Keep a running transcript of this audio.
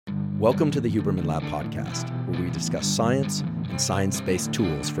Welcome to the Huberman Lab podcast, where we discuss science and science-based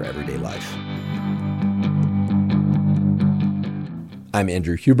tools for everyday life. I'm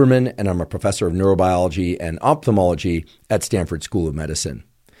Andrew Huberman, and I'm a professor of neurobiology and ophthalmology at Stanford School of Medicine.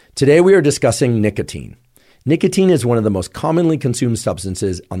 Today we are discussing nicotine. Nicotine is one of the most commonly consumed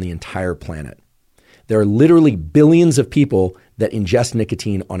substances on the entire planet. There are literally billions of people that ingest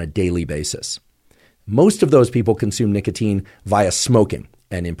nicotine on a daily basis. Most of those people consume nicotine via smoking,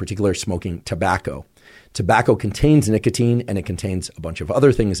 and in particular smoking tobacco. Tobacco contains nicotine, and it contains a bunch of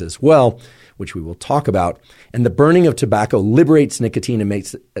other things as well, which we will talk about. And the burning of tobacco liberates nicotine and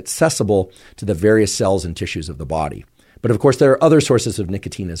makes it accessible to the various cells and tissues of the body. But of course, there are other sources of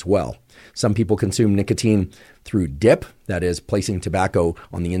nicotine as well. Some people consume nicotine through dip, that is, placing tobacco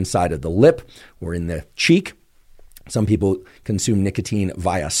on the inside of the lip or in the cheek. Some people consume nicotine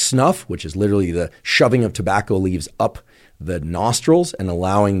via snuff, which is literally the shoving of tobacco leaves up the nostrils and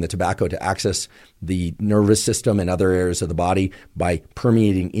allowing the tobacco to access the nervous system and other areas of the body by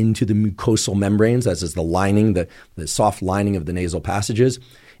permeating into the mucosal membranes, as is the lining, the soft lining of the nasal passages.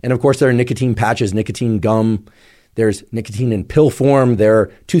 And of course, there are nicotine patches, nicotine gum. There's nicotine in pill form. There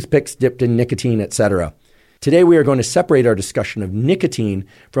are toothpicks dipped in nicotine, etc. Today, we are going to separate our discussion of nicotine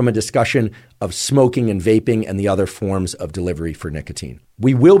from a discussion of smoking and vaping and the other forms of delivery for nicotine.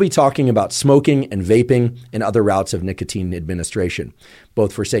 We will be talking about smoking and vaping and other routes of nicotine administration,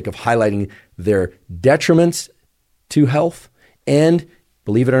 both for sake of highlighting their detriments to health and,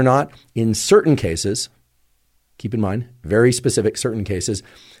 believe it or not, in certain cases, keep in mind, very specific certain cases,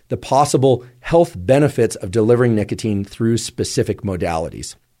 the possible health benefits of delivering nicotine through specific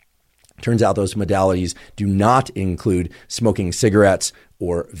modalities. Turns out those modalities do not include smoking cigarettes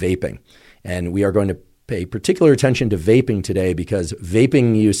or vaping. And we are going to pay particular attention to vaping today because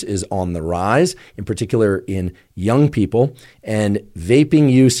vaping use is on the rise, in particular in young people. And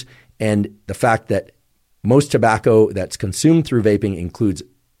vaping use and the fact that most tobacco that's consumed through vaping includes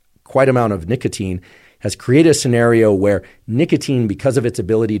quite an amount of nicotine has created a scenario where nicotine, because of its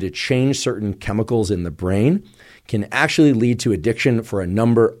ability to change certain chemicals in the brain, can actually lead to addiction for a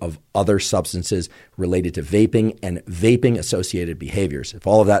number of other substances related to vaping and vaping-associated behaviors. If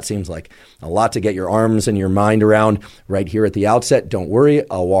all of that seems like a lot to get your arms and your mind around right here at the outset, don't worry.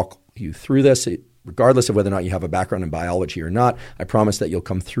 I'll walk you through this. Regardless of whether or not you have a background in biology or not, I promise that you'll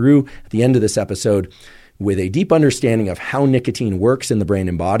come through at the end of this episode with a deep understanding of how nicotine works in the brain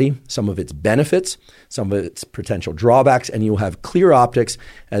and body, some of its benefits, some of its potential drawbacks, and you'll have clear optics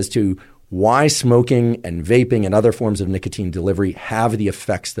as to why smoking and vaping and other forms of nicotine delivery have the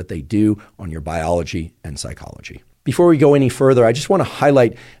effects that they do on your biology and psychology. Before we go any further, I just want to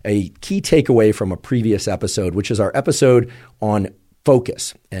highlight a key takeaway from a previous episode, which is our episode on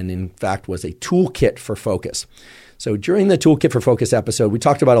focus, and in fact was a toolkit for focus. So during the Toolkit for Focus episode, we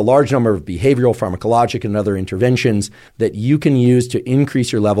talked about a large number of behavioral, pharmacologic, and other interventions that you can use to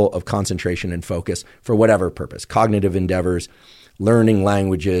increase your level of concentration and focus for whatever purpose, cognitive endeavors, learning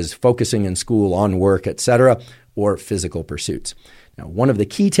languages, focusing in school, on work, etc., or physical pursuits. Now, one of the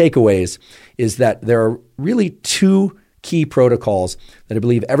key takeaways is that there are really two key protocols that I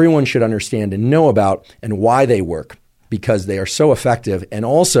believe everyone should understand and know about and why they work, because they are so effective and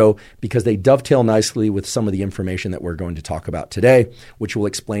also because they dovetail nicely with some of the information that we're going to talk about today, which will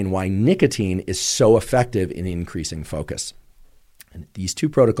explain why nicotine is so effective in increasing focus. And these two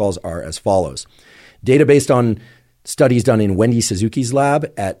protocols are as follows. Data based on studies done in Wendy Suzuki's lab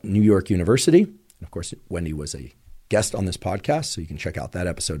at New York University. And of course, Wendy was a guest on this podcast, so you can check out that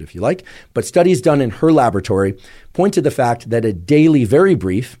episode if you like. But studies done in her laboratory point to the fact that a daily, very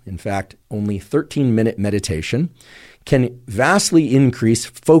brief, in fact, only 13-minute meditation can vastly increase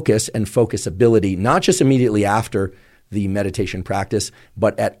focus and focusability, not just immediately after the meditation practice,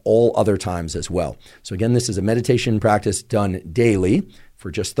 but at all other times as well. So again, this is a meditation practice done daily for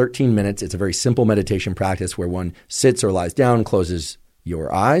just 13 minutes. It's a very simple meditation practice where one sits or lies down, closes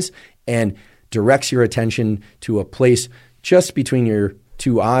your eyes, and directs your attention to a place just between your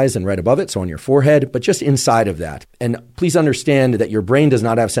two eyes and right above it, so on your forehead, but just inside of that. And please understand that your brain does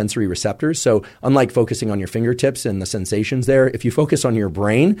not have sensory receptors. So unlike focusing on your fingertips and the sensations there, if you focus on your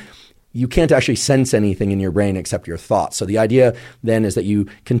brain, you can't actually sense anything in your brain except your thoughts. So the idea then is that you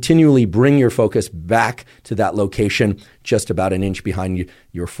continually bring your focus back to that location just about an inch behind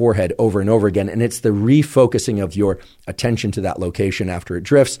your forehead over and over again. And it's the refocusing of your attention to that location after it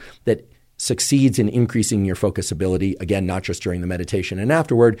drifts that succeeds in increasing your focus ability, again, not just during the meditation and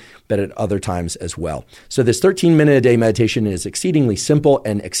afterward, but at other times as well. So this 13-minute-a-day meditation is exceedingly simple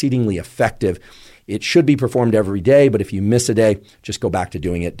and exceedingly effective. It should be performed every day, but if you miss a day, just go back to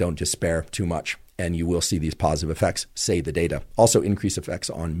doing it. Don't despair too much. and you will see these positive effects, say the data. Also increased effects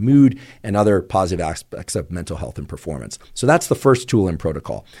on mood and other positive aspects of mental health and performance. So that's the first tool and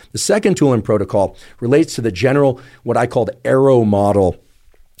protocol. The second tool and protocol relates to the general, what I called arrow model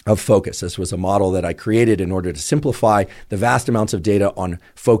of focus. This was a model that I created in order to simplify the vast amounts of data on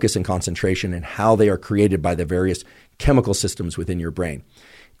focus and concentration and how they are created by the various chemical systems within your brain.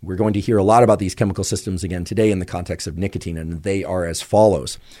 We're going to hear a lot about these chemical systems again today in the context of nicotine, and they are as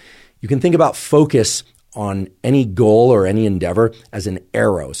follows. You can think about focus on any goal or any endeavor as an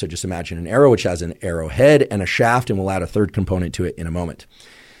arrow. So just imagine an arrow which has an arrowhead and a shaft, and we'll add a third component to it in a moment.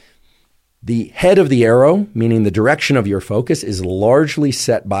 The head of the arrow, meaning the direction of your focus, is largely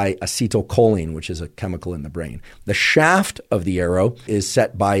set by acetylcholine, which is a chemical in the brain. The shaft of the arrow is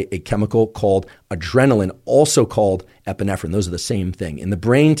set by a chemical called adrenaline, also called epinephrine. Those are the same thing. In the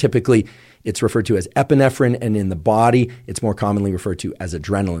brain, typically, it's referred to as epinephrine, and in the body, it's more commonly referred to as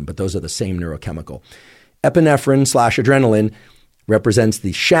adrenaline, but those are the same neurochemical. Epinephrine/adrenaline represents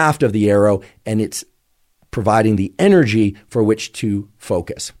the shaft of the arrow, and it's providing the energy for which to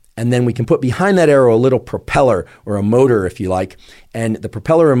focus. And then we can put behind that arrow a little propeller or a motor, if you like. And the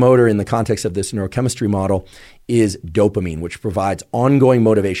propeller or motor in the context of this neurochemistry model is dopamine, which provides ongoing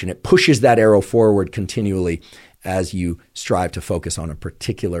motivation. It pushes that arrow forward continually as you strive to focus on a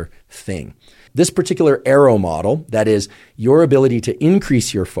particular thing. This particular arrow model, that is your ability to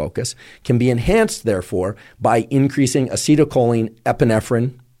increase your focus, can be enhanced, therefore, by increasing acetylcholine,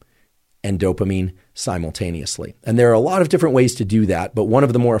 epinephrine, and dopamine simultaneously. And there are a lot of different ways to do that, but one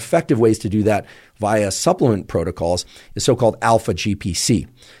of the more effective ways to do that via supplement protocols is so-called alpha GPC.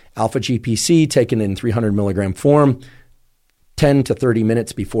 Alpha GPC, taken in 300 milligram form, 10 to 30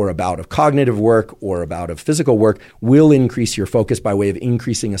 minutes before a bout of cognitive work or a bout of physical work, will increase your focus by way of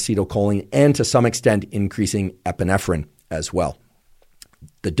increasing acetylcholine and to some extent increasing epinephrine as well.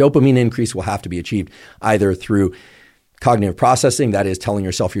 The dopamine increase will have to be achieved either through cognitive processing, that is telling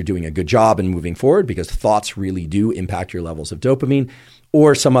yourself you're doing a good job and moving forward, because thoughts really do impact your levels of dopamine,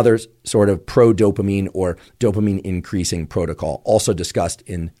 or some other sort of pro-dopamine or dopamine increasing protocol, also discussed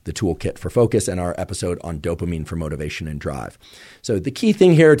in the toolkit for focus and our episode on dopamine for motivation and drive. So the key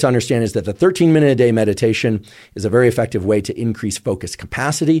thing here to understand is that the 13-minute-a-day meditation is a very effective way to increase focus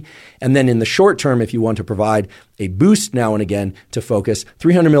capacity. And then in the short term, if you want to provide a boost now and again to focus,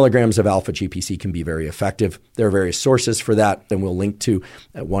 300 milligrams of alpha GPC can be very effective. There are various sources for that, and we'll link to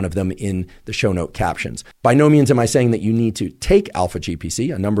one of them in the show note captions. By no means am I saying that you need to take alpha GPC.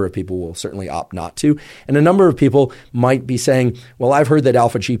 A number of people will certainly opt not to. And a number of people might be saying, well, I've heard that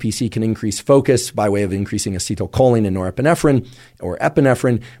alpha GPC can increase focus by way of increasing acetylcholine and norepinephrine or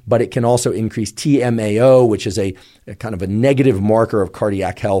epinephrine, but it can also increase TMAO, which is a kind of a negative marker of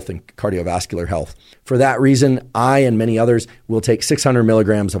cardiac health and cardiovascular health. For that reason, I and many others will take 600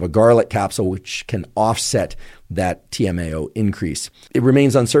 milligrams of a garlic capsule, which can offset that TMAO increase. It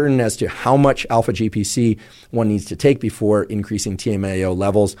remains uncertain as to how much alpha GPC one needs to take before increasing TMAO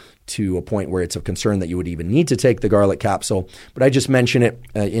levels to a point where it's of concern that you would even need to take the garlic capsule. But I just mention it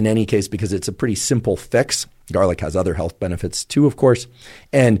in any case because it's a pretty simple fix. Garlic has other health benefits too, of course.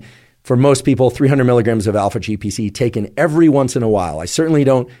 And for most people, 300 milligrams of alpha GPC taken every once in a while. I certainly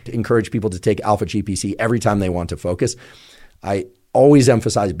don't encourage people to take alpha GPC every time they want to focus. I always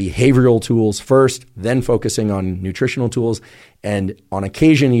emphasize behavioral tools first, then focusing on nutritional tools, and on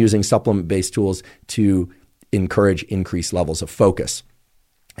occasion using supplement-based tools to encourage increased levels of focus.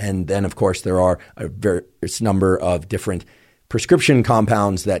 And then, of course, there are a various number of different prescription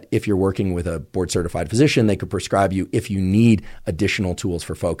compounds that if you're working with a board-certified physician, they could prescribe you if you need additional tools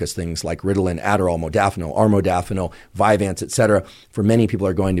for focus, things like Ritalin, Adderall, Modafinil, Armodafinil, Vyvanse, et cetera. For many people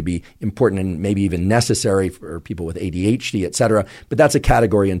are going to be important and maybe even necessary for people with ADHD, et cetera. But that's a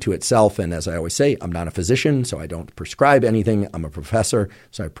category unto itself. And as I always say, I'm not a physician, so I don't prescribe anything. I'm a professor,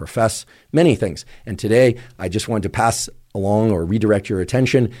 so I profess many things. And today, I just wanted to pass along or redirect your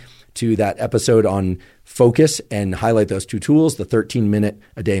attention to that episode on focus and highlight those two tools, the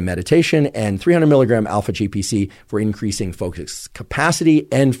 13-minute-a-day meditation and 300 milligram alpha GPC for increasing focus capacity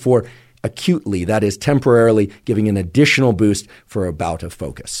and for acutely, that is temporarily, giving an additional boost for a bout of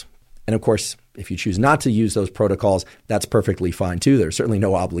focus. And of course, if you choose not to use those protocols, that's perfectly fine too. There's certainly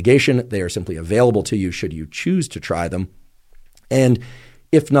no obligation. They are simply available to you should you choose to try them. And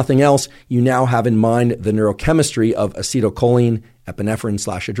if nothing else, you now have in mind the neurochemistry of acetylcholine,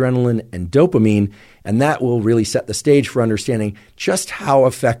 epinephrine/adrenaline, and dopamine, and that will really set the stage for understanding just how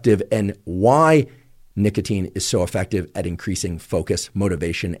effective and why nicotine is so effective at increasing focus,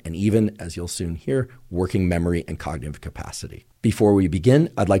 motivation, and even, as you'll soon hear, working memory and cognitive capacity. Before we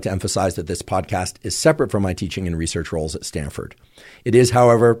begin, I'd like to emphasize that this podcast is separate from my teaching and research roles at Stanford. It is,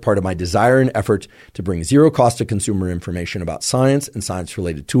 however, part of my desire and effort to bring zero cost to consumer information about science and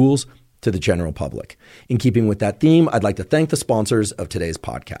science-related tools to the general public. In keeping with that theme, I'd like to thank the sponsors of today's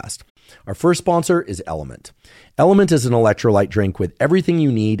podcast. Our first sponsor is Element. Element is an electrolyte drink with everything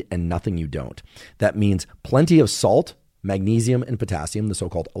you need and nothing you don't. That means plenty of salt, magnesium, and potassium, the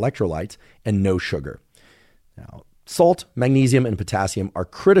so-called electrolytes, and no sugar. Now, salt, magnesium, and potassium are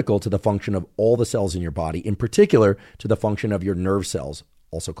critical to the function of all the cells in your body, in particular to the function of your nerve cells,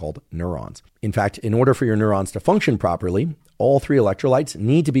 also called neurons. In fact, in order for your neurons to function properly, all three electrolytes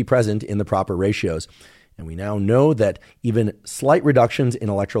need to be present in the proper ratios. And we now know that even slight reductions in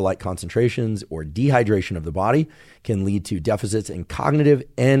electrolyte concentrations or dehydration of the body can lead to deficits in cognitive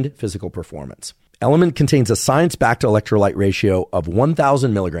and physical performance. Element contains a science-backed electrolyte ratio of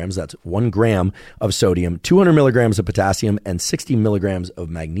 1,000 milligrams, that's 1 gram of sodium, 200 milligrams of potassium, and 60 milligrams of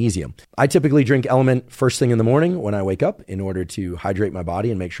magnesium. I typically drink Element first thing in the morning when I wake up in order to hydrate my body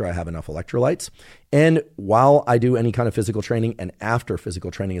and make sure I have enough electrolytes. And while I do any kind of physical training and after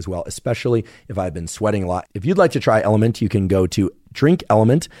physical training as well, especially if I've been sweating a lot. If you'd like to try Element, you can go to Drink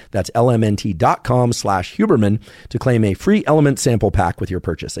Element, that's lmnt.com/Huberman to claim a free Element sample pack with your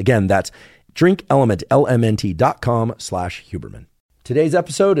purchase. Again, that's Drink Element, lmnt.com/Huberman. Today's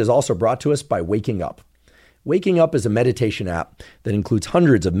episode is also brought to us by Waking Up. Waking Up is a meditation app that includes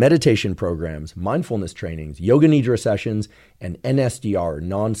hundreds of meditation programs, mindfulness trainings, yoga nidra sessions, and NSDR,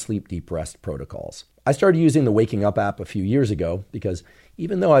 non-sleep deep rest protocols. I started using the Waking Up app a few years ago because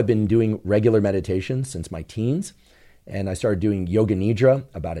even though I've been doing regular meditation since my teens, and I started doing yoga nidra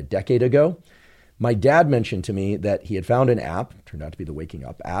about a decade ago, my dad mentioned to me that he had found an app, turned out to be the Waking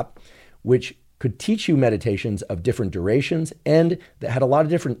Up app, which could teach you meditations of different durations and that had a lot of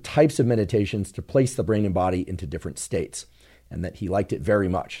different types of meditations to place the brain and body into different states, and that he liked it very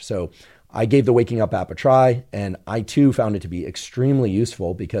much. So I gave the Waking Up app a try, and I too found it to be extremely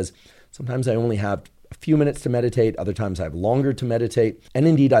useful because sometimes I only have a few minutes to meditate, other times I have longer to meditate. And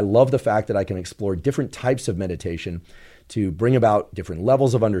indeed, I love the fact that I can explore different types of meditation to bring about different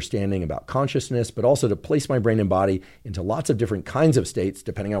levels of understanding about consciousness, but also to place my brain and body into lots of different kinds of states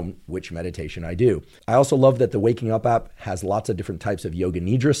depending on which meditation I do. I also love that the Waking Up app has lots of different types of yoga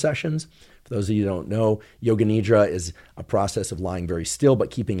nidra sessions. For those of you who don't know, yoga nidra is a process of lying very still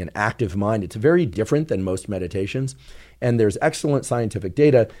but keeping an active mind. It's very different than most meditations. And there's excellent scientific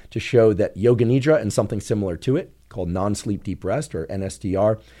data to show that yoga nidra and something similar to it, called non-sleep deep rest or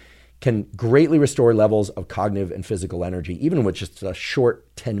NSDR, can greatly restore levels of cognitive and physical energy, even with just a short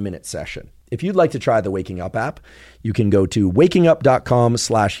 10-minute session. If you'd like to try the Waking Up app, you can go to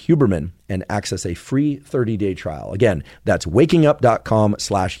wakingup.com/Huberman and access a free 30-day trial. Again, that's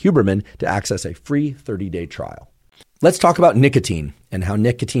wakingup.com/Huberman to access a free 30-day trial. Let's talk about nicotine and how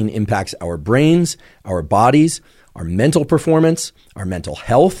nicotine impacts our brains, our bodies, our mental performance, our mental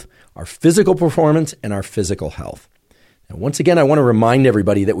health, our physical performance, and our physical health. Now, once again, I want to remind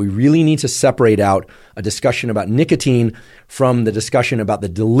everybody that we really need to separate out a discussion about nicotine from the discussion about the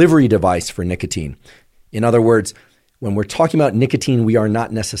delivery device for nicotine. In other words, when we're talking about nicotine, we are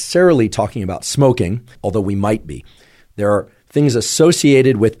not necessarily talking about smoking, although we might be. There are things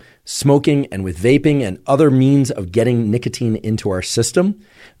associated with smoking and with vaping and other means of getting nicotine into our system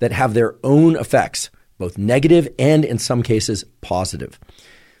that have their own effects, both negative and in some cases positive.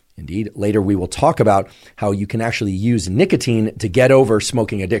 Indeed, later we will talk about how you can actually use nicotine to get over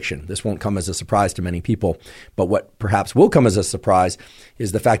smoking addiction. This won't come as a surprise to many people, but what perhaps will come as a surprise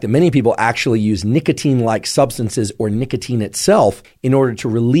is the fact that many people actually use nicotine-like substances or nicotine itself in order to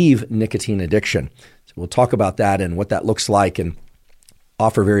relieve nicotine addiction. So we'll talk about that and what that looks like and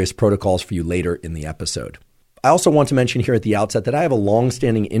offer various protocols for you later in the episode. I also want to mention here at the outset that I have a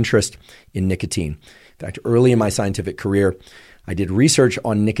long-standing interest in nicotine. In fact, early in my scientific career, I did research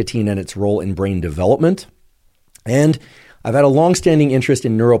on nicotine and its role in brain development, and I've had a long-standing interest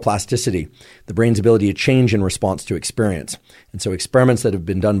in neuroplasticity, the brain's ability to change in response to experience. And so experiments that have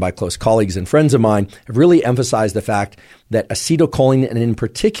been done by close colleagues and friends of mine have really emphasized the fact that acetylcholine, and in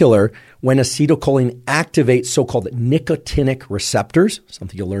particular, when acetylcholine activates so-called nicotinic receptors,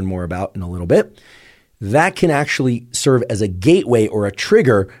 something you'll learn more about in a little bit, that can actually serve as a gateway or a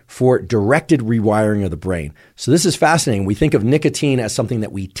trigger for directed rewiring of the brain. So this is fascinating. We think of nicotine as something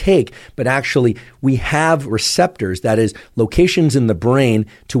that we take, but actually we have receptors, that is, locations in the brain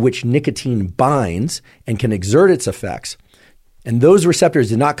to which nicotine binds and can exert its effects. And those receptors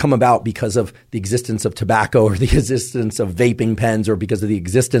did not come about because of the existence of tobacco or the existence of vaping pens or because of the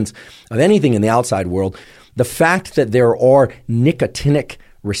existence of anything in the outside world. The fact that there are nicotinic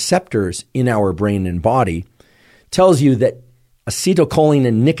receptors in our brain and body tells you that acetylcholine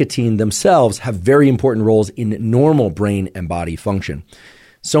and nicotine themselves have very important roles in normal brain and body function.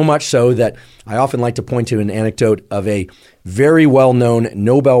 So much so that I often like to point to an anecdote of a very well-known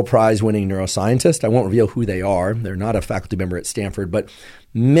Nobel Prize-winning neuroscientist. I won't reveal who they are. They're not a faculty member at Stanford, but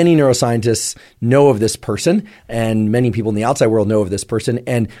many neuroscientists know of this person, and many people in the outside world know of this person,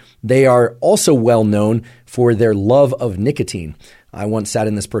 and they are also well-known for their love of nicotine. I once sat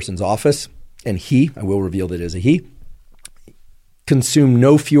in this person's office, and I will reveal that it is a he, consumed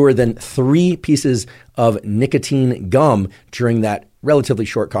no fewer than 3 pieces of nicotine gum during that relatively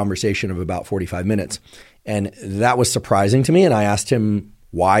short conversation of about 45 minutes. And that was surprising to me. And I asked him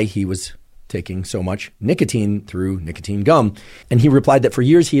why he was taking so much nicotine through nicotine gum. And he replied that for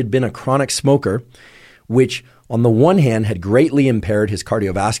years he had been a chronic smoker, which on the one hand had greatly impaired his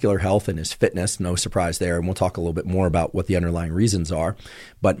cardiovascular health and his fitness. No surprise there. And we'll talk a little bit more about what the underlying reasons are.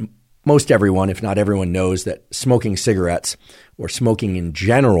 But most everyone, if not everyone, knows that smoking cigarettes or smoking in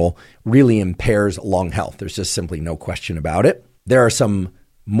general really impairs lung health. There's just simply no question about it. There are some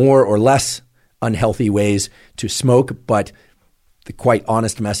more or less unhealthy ways to smoke, but the quite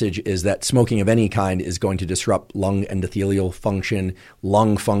honest message is that smoking of any kind is going to disrupt lung endothelial function,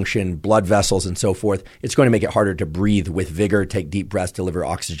 lung function, blood vessels, and so forth. It's going to make it harder to breathe with vigor, take deep breaths, deliver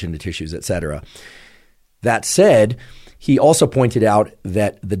oxygen to tissues, etc. That said, he also pointed out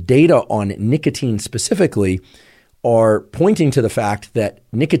that the data on nicotine specifically are pointing to the fact that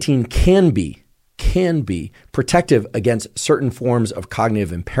nicotine can be protective against certain forms of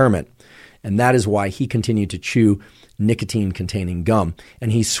cognitive impairment. And that is why he continued to chew nicotine-containing gum.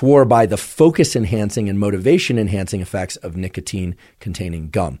 And he swore by the focus-enhancing and motivation-enhancing effects of nicotine-containing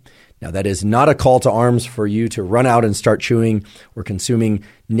gum. Now, that is not a call to arms for you to run out and start chewing or consuming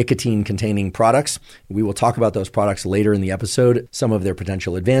nicotine-containing products. We will talk about those products later in the episode, some of their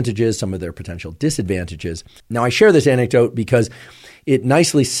potential advantages, some of their potential disadvantages. Now, I share this anecdote because it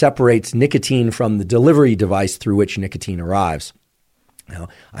nicely separates nicotine from the delivery device through which nicotine arrives. Now,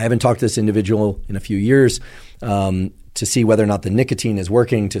 I haven't talked to this individual in a few years to see whether or not the nicotine is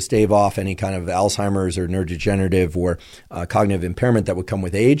working to stave off any kind of Alzheimer's or neurodegenerative or cognitive impairment that would come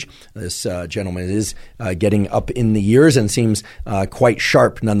with age. This gentleman is getting up in the years and seems quite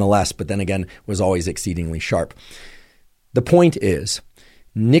sharp nonetheless, but then again was always exceedingly sharp. The point is,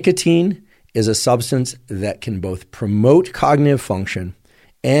 nicotine is a substance that can both promote cognitive function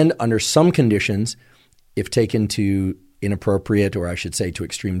and under some conditions, if taken to inappropriate, or I should say to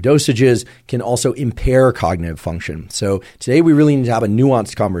extreme dosages, can also impair cognitive function. So today we really need to have a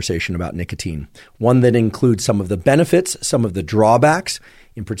nuanced conversation about nicotine, one that includes some of the benefits, some of the drawbacks,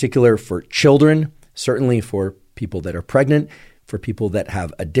 in particular for children, certainly for people that are pregnant, for people that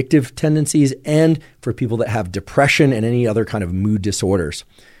have addictive tendencies, and for people that have depression and any other kind of mood disorders.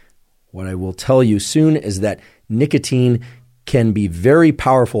 What I will tell you soon is that nicotine can be very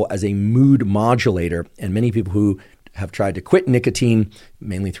powerful as a mood modulator, and many people who have tried to quit nicotine,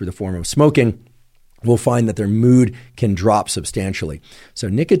 mainly through the form of smoking, will find that their mood can drop substantially. So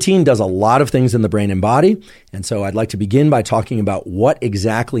nicotine does a lot of things in the brain and body, and so I'd like to begin by talking about what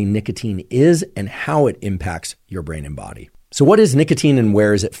exactly nicotine is and how it impacts your brain and body. So what is nicotine and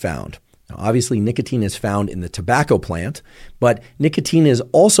where is it found? Now, obviously, nicotine is found in the tobacco plant, but nicotine is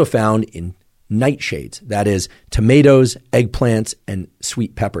also found in nightshades, that is, tomatoes, eggplants, and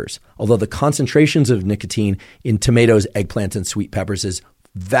sweet peppers. Although the concentrations of nicotine in tomatoes, eggplants, and sweet peppers is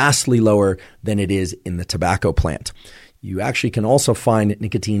vastly lower than it is in the tobacco plant. You actually can also find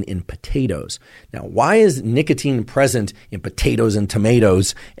nicotine in potatoes. Now, why is nicotine present in potatoes and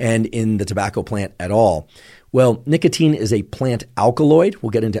tomatoes and in the tobacco plant at all? Well, nicotine is a plant alkaloid. We'll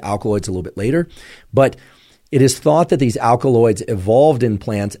get into alkaloids a little bit later, but it is thought that these alkaloids evolved in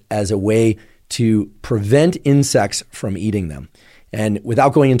plants as a way to prevent insects from eating them. And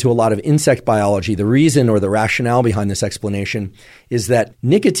without going into a lot of insect biology, the reason or the rationale behind this explanation is that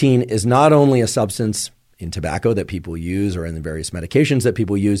nicotine is not only a substance in tobacco that people use or in the various medications that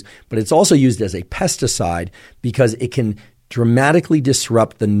people use, but it's also used as a pesticide because it can dramatically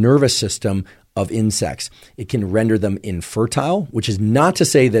disrupt the nervous system of insects. It can render them infertile, which is not to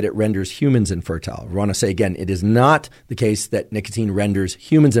say that it renders humans infertile. I want to say again, it is not the case that nicotine renders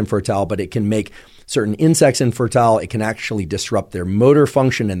humans infertile, but it can make certain insects infertile. It can actually disrupt their motor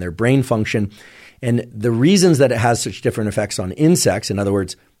function and their brain function. And the reasons that it has such different effects on insects, in other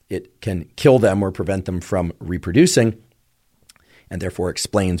words, it can kill them or prevent them from reproducing, and therefore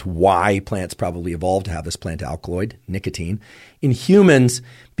explains why plants probably evolved to have this plant alkaloid, nicotine. In humans,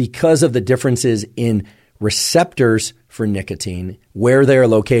 because of the differences in receptors for nicotine, where they are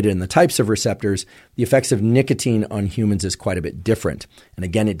located and the types of receptors, the effects of nicotine on humans is quite a bit different. And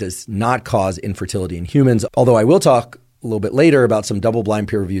again, it does not cause infertility in humans, although I will talk a little bit later about some double-blind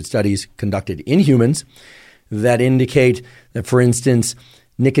peer-reviewed studies conducted in humans that indicate that, for instance,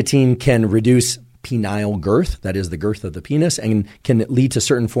 nicotine can reduce penile girth, that is the girth of the penis, and can lead to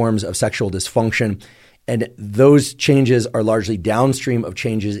certain forms of sexual dysfunction. And those changes are largely downstream of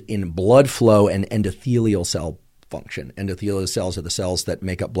changes in blood flow and endothelial cell function. Endothelial cells are the cells that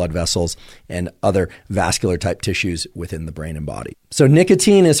make up blood vessels and other vascular type tissues within the brain and body. So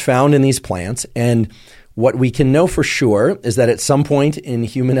nicotine is found in these plants, and what we can know for sure is that at some point in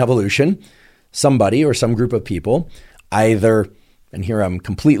human evolution, somebody or some group of people either, and here I'm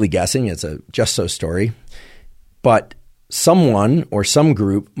completely guessing, it's a just so story, but someone or some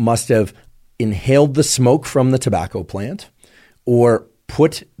group must have inhaled the smoke from the tobacco plant or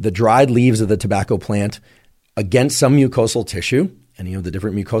put the dried leaves of the tobacco plant against some mucosal tissue, any of the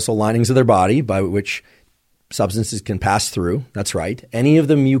different mucosal linings of their body by which substances can pass through. That's right. Any of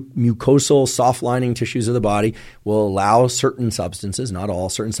the mucosal soft lining tissues of the body will allow certain substances, not all,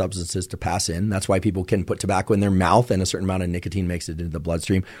 certain substances to pass in. That's why people can put tobacco in their mouth and a certain amount of nicotine makes it into the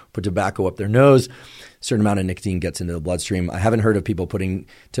bloodstream. Put tobacco up their nose, a certain amount of nicotine gets into the bloodstream. I haven't heard of people putting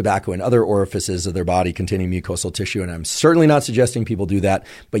tobacco in other orifices of their body containing mucosal tissue, and I'm certainly not suggesting people do that,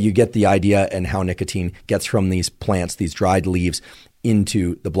 but you get the idea and how nicotine gets from these plants, these dried leaves,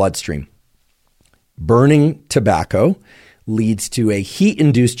 into the bloodstream. Burning tobacco leads to a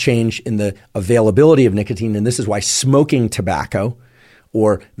heat-induced change in the availability of nicotine, and this is why smoking tobacco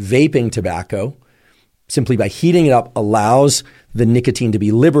or vaping tobacco, simply by heating it up, allows the nicotine to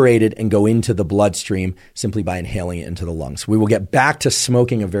be liberated and go into the bloodstream simply by inhaling it into the lungs. We will get back to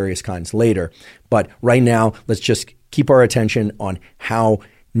smoking of various kinds later, but right now, let's just keep our attention on how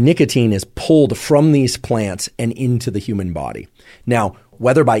nicotine is pulled from these plants and into the human body. Now,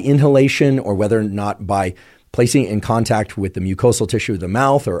 whether by inhalation or whether or not by placing it in contact with the mucosal tissue of the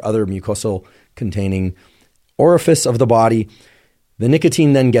mouth or other mucosal containing orifice of the body, the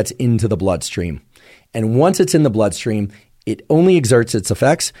nicotine then gets into the bloodstream. And once it's in the bloodstream, it only exerts its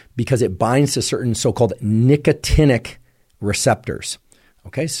effects because it binds to certain so-called nicotinic receptors.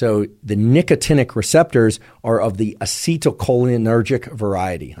 Okay, so the nicotinic receptors are of the acetylcholinergic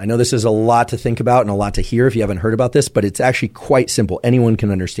variety. I know this is a lot to think about and a lot to hear if you haven't heard about this, but it's actually quite simple. Anyone can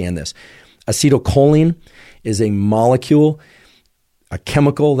understand this. Acetylcholine is a molecule, a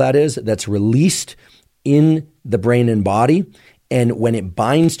chemical that is, that's released in the brain and body. And when it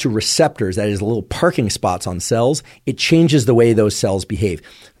binds to receptors, that is little parking spots on cells, it changes the way those cells behave.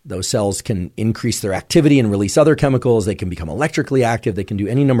 Those cells can increase their activity and release other chemicals. They can become electrically active. They can do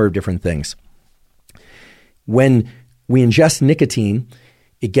any number of different things. When we ingest nicotine,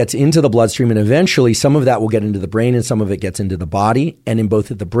 it gets into the bloodstream, and eventually some of that will get into the brain and some of it gets into the body. And in both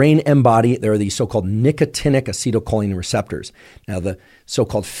the brain and body, there are these so-called nicotinic acetylcholine receptors. Now, the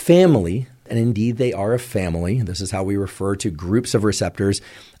so-called family, and indeed they are a family, this is how we refer to groups of receptors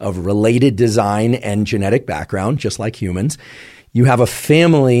of related design and genetic background, just like humans. You have a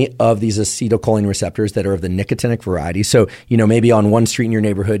family of these acetylcholine receptors that are of the nicotinic variety. So, maybe on one street in your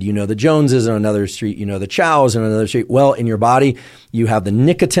neighborhood, the Joneses, on another street, the Chows, on another street. Well, in your body, you have the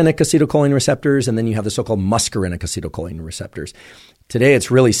nicotinic acetylcholine receptors, and then you have the so-called muscarinic acetylcholine receptors. Today, it's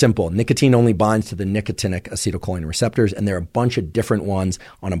really simple. Nicotine only binds to the nicotinic acetylcholine receptors, and there are a bunch of different ones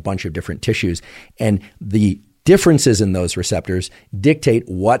on a bunch of different tissues. And the differences in those receptors dictate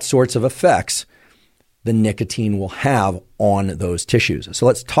what sorts of effects the nicotine will have on those tissues. So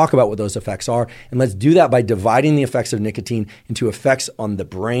let's talk about what those effects are, and let's do that by dividing the effects of nicotine into effects on the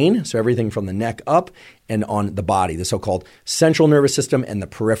brain, so everything from the neck up, and on the body, the so-called central nervous system and the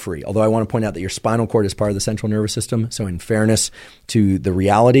periphery. Although I want to point out that your spinal cord is part of the central nervous system, so in fairness to the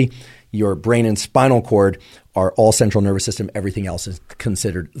reality, your brain and spinal cord are all central nervous system. Everything else is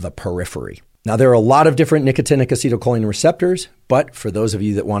considered the periphery. Now, there are a lot of different nicotinic acetylcholine receptors, but for those of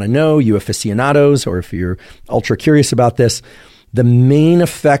you that want to know, you aficionados, or if you're ultra curious about this, the main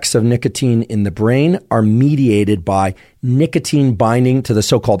effects of nicotine in the brain are mediated by nicotine binding to the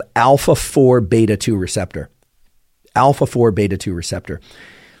so-called alpha-4 beta-2 receptor. Alpha-4 beta-2 receptor.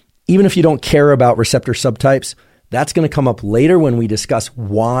 Even if you don't care about receptor subtypes, that's going to come up later when we discuss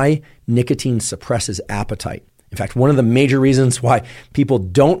why nicotine suppresses appetite. In fact, one of the major reasons why people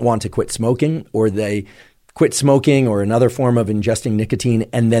don't want to quit smoking, or they quit smoking or another form of ingesting nicotine,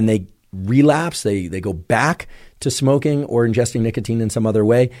 and then they relapse, they go back to smoking or ingesting nicotine in some other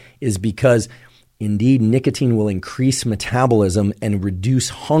way, is because Indeed, nicotine will increase metabolism and reduce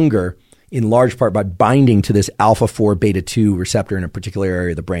hunger in large part by binding to this alpha-4 beta-2 receptor in a particular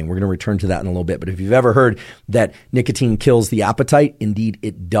area of the brain. We're going to return to that in a little bit. But if you've ever heard that nicotine kills the appetite, indeed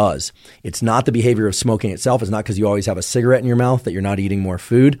it does. It's not the behavior of smoking itself. It's not because you always have a cigarette in your mouth that you're not eating more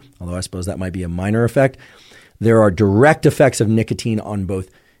food, although I suppose that might be a minor effect. There are direct effects of nicotine on both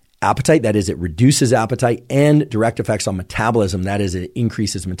appetite, that is, it reduces appetite, and direct effects on metabolism, that is, it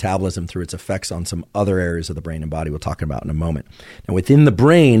increases metabolism through its effects on some other areas of the brain and body we'll talk about in a moment. Now, within the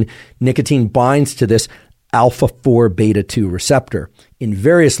brain, nicotine binds to this alpha-4 beta-2 receptor in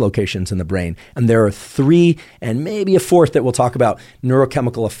various locations in the brain, and there are 3 and maybe a 4th that we'll talk about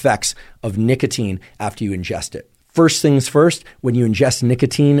neurochemical effects of nicotine after you ingest it. First things first, when you ingest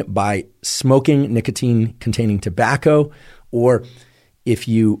nicotine by smoking nicotine-containing tobacco, or if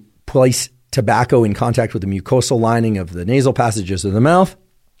you place tobacco in contact with the mucosal lining of the nasal passages of the mouth,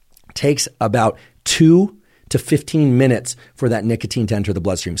 it takes about 2 to 15 minutes for that nicotine to enter the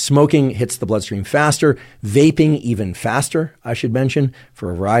bloodstream. Smoking hits the bloodstream faster, vaping even faster, I should mention,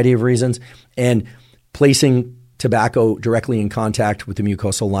 for a variety of reasons, and placing tobacco directly in contact with the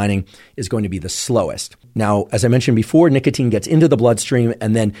mucosal lining is going to be the slowest. Now, as I mentioned before, nicotine gets into the bloodstream,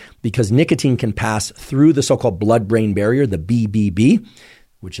 and then because nicotine can pass through the so-called blood-brain barrier, the BBB,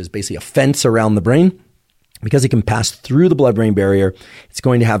 which is basically a fence around the brain, because it can pass through the blood-brain barrier, it's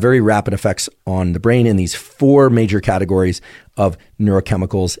going to have very rapid effects on the brain in these 4 major categories of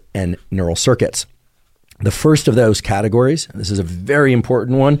neurochemicals and neural circuits. The first of those categories, and this is a very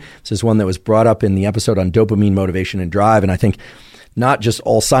important one, this is one that was brought up in the episode on dopamine, motivation, and drive, and I think not just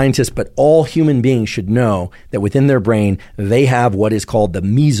all scientists, but all human beings should know that within their brain, they have what is called the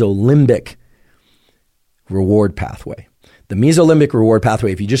mesolimbic reward pathway. The mesolimbic reward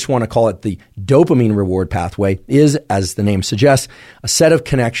pathway, if you just want to call it the dopamine reward pathway, is, as the name suggests, a set of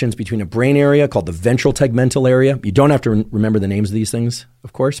connections between a brain area called the ventral tegmental area. You don't have to remember the names of these things,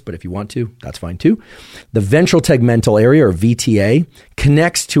 of course, but if you want to, that's fine too. The ventral tegmental area, or VTA,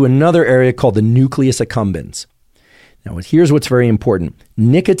 connects to another area called the nucleus accumbens. Now, here's what's very important.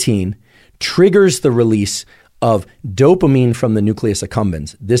 Nicotine triggers the release of dopamine from the nucleus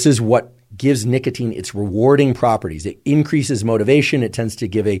accumbens. This is what gives nicotine its rewarding properties. It increases motivation. It tends to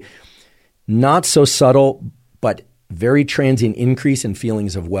give a not so subtle but very transient increase in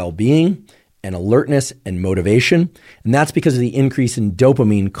feelings of well-being and alertness and motivation. And that's because of the increase in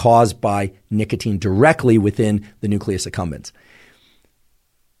dopamine caused by nicotine directly within the nucleus accumbens.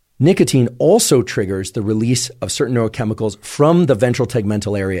 Nicotine also triggers the release of certain neurochemicals from the ventral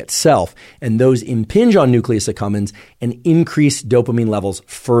tegmental area itself, and those impinge on nucleus accumbens and increase dopamine levels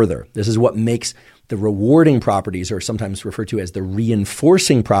further. This is what makes the rewarding properties, or sometimes referred to as the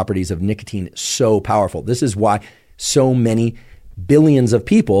reinforcing properties of nicotine, so powerful. This is why so many billions of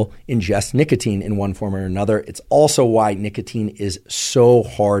people ingest nicotine in one form or another. It's also why nicotine is so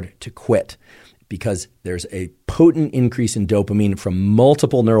hard to quit, because there's a potent increase in dopamine from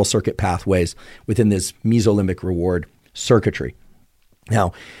multiple neural circuit pathways within this mesolimbic reward circuitry.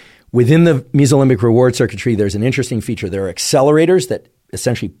 Now, within the mesolimbic reward circuitry, there's an interesting feature. There are accelerators that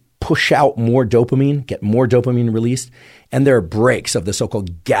essentially push out more dopamine, get more dopamine released, and there are brakes of the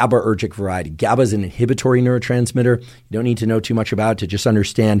so-called GABAergic variety. GABA is an inhibitory neurotransmitter. You don't need to know too much about it to just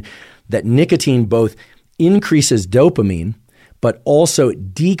understand that nicotine both increases dopamine, but also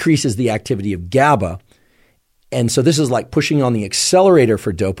decreases the activity of GABA. And so this is like pushing on the accelerator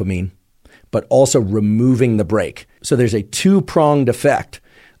for dopamine, but also removing the brake. So there's a 2-pronged effect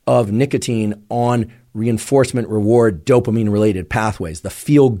of nicotine on reinforcement, reward, dopamine-related pathways, the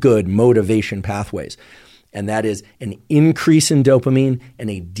feel-good motivation pathways. And that is an increase in dopamine and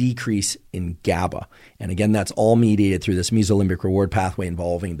a decrease in GABA. And again, that's all mediated through this mesolimbic reward pathway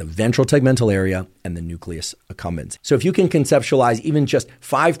involving the ventral tegmental area and the nucleus accumbens. So if you can conceptualize even just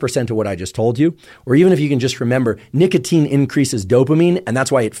 5% of what I just told you, or even if you can just remember nicotine increases dopamine, and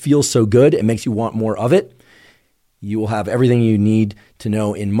that's why it feels so good, it makes you want more of it, you will have everything you need to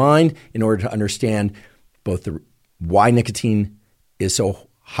know in mind in order to understand both why nicotine is so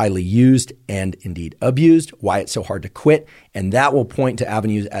highly used and indeed abused, why it's so hard to quit, and that will point to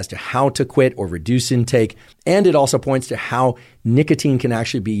avenues as to how to quit or reduce intake, and it also points to how nicotine can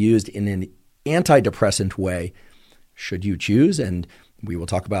actually be used in an antidepressant way, should you choose, and we will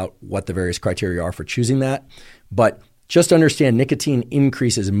talk about what the various criteria are for choosing that. But just understand nicotine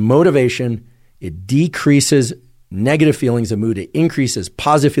increases motivation, it decreases negative feelings of mood, it increases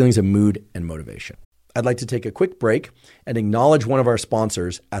positive feelings of mood and motivation. I'd like to take a quick break and acknowledge one of our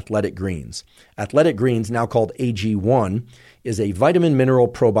sponsors, Athletic Greens. Athletic Greens, now called AG1, is a vitamin mineral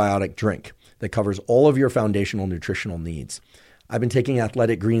probiotic drink that covers all of your foundational nutritional needs. I've been taking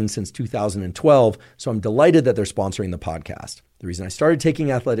Athletic Greens since 2012, so I'm delighted that they're sponsoring the podcast. The reason I started taking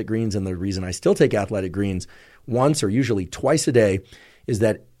Athletic Greens and the reason I still take Athletic Greens once or usually twice a day is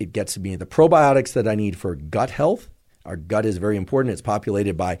that it gets me the probiotics that I need for gut health. Our gut is very important. It's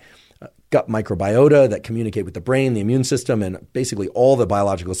populated by gut microbiota that communicate with the brain, the immune system, and basically all the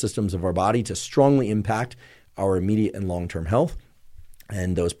biological systems of our body to strongly impact our immediate and long-term health.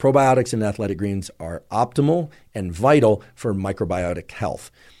 And those probiotics in Athletic Greens are optimal and vital for microbiotic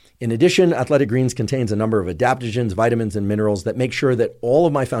health. In addition, Athletic Greens contains a number of adaptogens, vitamins, and minerals that make sure that all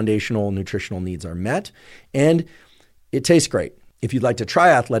of my foundational nutritional needs are met, and it tastes great. If you'd like to try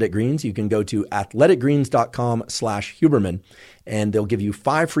Athletic Greens, you can go to athleticgreens.com/Huberman, and they'll give you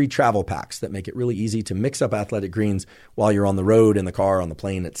 5 free travel packs that make it really easy to mix up Athletic Greens while you're on the road, in the car, on the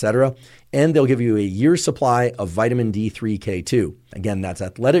plane, etc. And they'll give you a year's supply of vitamin D3K2. Again, that's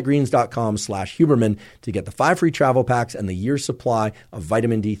athleticgreens.com/Huberman to get the 5 free travel packs and the year's supply of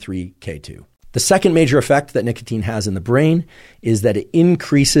vitamin D3K2. The second major effect that nicotine has in the brain is that it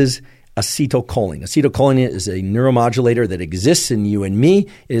increases acetylcholine. Acetylcholine is a neuromodulator that exists in you and me.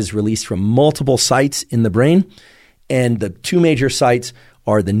 It is released from multiple sites in the brain. And the 2 major sites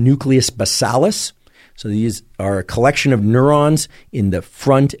are the nucleus basalis. So these are a collection of neurons in the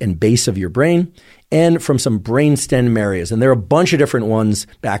front and base of your brain, and from some brainstem areas. And there are a bunch of different ones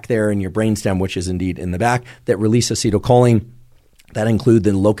back there in your brainstem, which is indeed in the back, that release acetylcholine. That include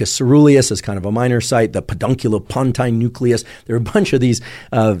the locus ceruleus as kind of a minor site, the pedunculopontine nucleus. There are a bunch of these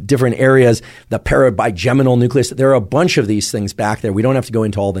different areas, the parabigeminal nucleus. There are a bunch of these things back there. We don't have to go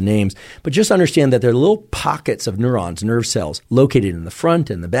into all the names, but just understand that there are little pockets of neurons, nerve cells, located in the front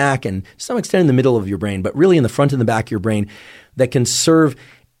and the back, and to some extent in the middle of your brain, but really in the front and the back of your brain that can serve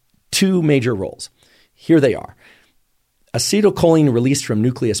 2 major roles. Here they are. Acetylcholine released from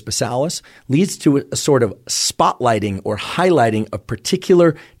nucleus basalis leads to a sort of spotlighting or highlighting of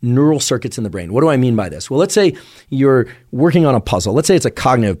particular neural circuits in the brain. What do I mean by this? Well, let's say you're working on a puzzle. Let's say it's a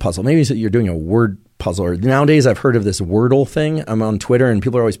cognitive puzzle. Maybe you're doing a word puzzle. Or nowadays, I've heard of this Wordle thing. I'm on Twitter, and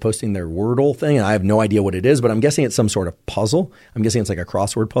people are always posting their Wordle thing. And I have no idea what it is, but I'm guessing it's some sort of puzzle. I'm guessing it's like a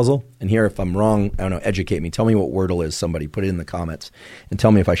crossword puzzle. And here, if I'm wrong, I don't know, educate me. Tell me what Wordle is. Somebody put it in the comments and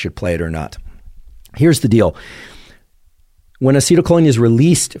tell me if I should play it or not. Here's the deal. When acetylcholine is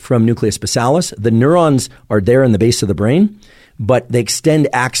released from nucleus basalis, the neurons are there in the base of the brain, but they extend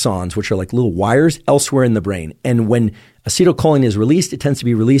axons, which are like little wires, elsewhere in the brain. And when acetylcholine is released, it tends to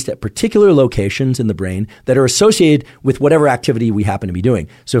be released at particular locations in the brain that are associated with whatever activity we happen to be doing.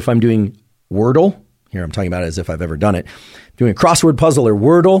 So if I'm doing Wordle, here I'm talking about it as if I've ever done it, doing a crossword puzzle or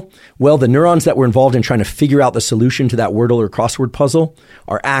Wordle, well, the neurons that were involved in trying to figure out the solution to that Wordle or crossword puzzle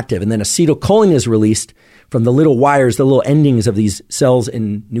are active. And then acetylcholine is released from the little wires, the little endings of these cells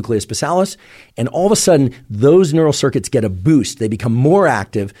in nucleus basalis. And all of a sudden, those neural circuits get a boost. They become more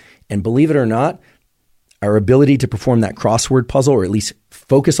active. And believe it or not, our ability to perform that crossword puzzle, or at least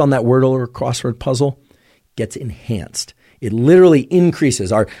focus on that Wordle or crossword puzzle, gets enhanced. It literally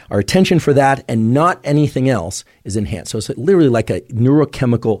increases. Our attention for that and not anything else is enhanced. So it's literally like a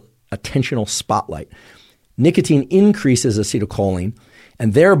neurochemical attentional spotlight. Nicotine increases acetylcholine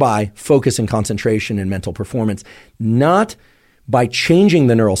and thereby focus and concentration and mental performance, not by changing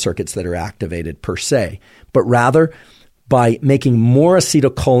the neural circuits that are activated per se, but rather by making more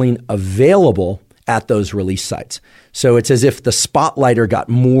acetylcholine available at those release sites. So it's as if the spotlighter got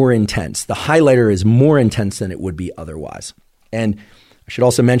more intense. The highlighter is more intense than it would be otherwise. And I should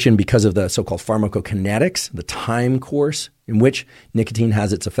also mention, because of the so-called pharmacokinetics, the time course in which nicotine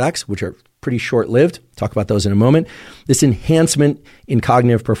has its effects, which are pretty short-lived. Talk about those in a moment. This enhancement in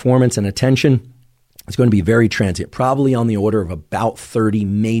cognitive performance and attention is going to be very transient, probably on the order of about 30,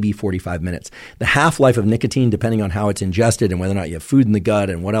 maybe 45 minutes. The half-life of nicotine, depending on how it's ingested and whether or not you have food in the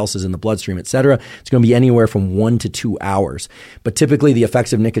gut and what else is in the bloodstream, et cetera, it's going to be anywhere from 1 to 2 hours. But typically, the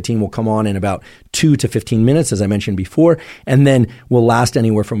effects of nicotine will come on in about 2 to 15 minutes, as I mentioned before, and then will last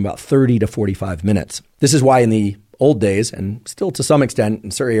anywhere from about 30 to 45 minutes. This is why in the old days, and still to some extent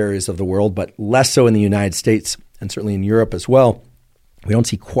in certain areas of the world, but less so in the United States and certainly in Europe as well, we don't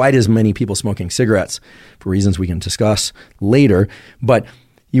see quite as many people smoking cigarettes for reasons we can discuss later, but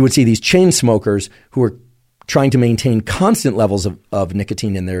you would see these chain smokers who are trying to maintain constant levels of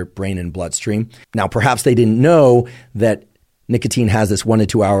nicotine in their brain and bloodstream. Now, perhaps they didn't know that nicotine has this 1 to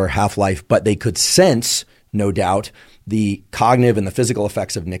 2 hour half-life, but they could sense, no doubt, the cognitive and the physical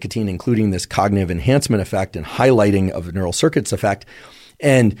effects of nicotine, including this cognitive enhancement effect and highlighting of neural circuits effect.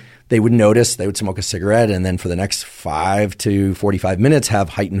 And they would notice, they would smoke a cigarette, and then for the next 5 to 45 minutes have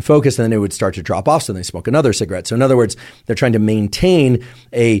heightened focus, and then it would start to drop off, so they smoke another cigarette. So in other words, they're trying to maintain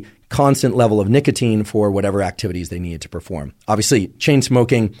a constant level of nicotine for whatever activities they needed to perform. Obviously, chain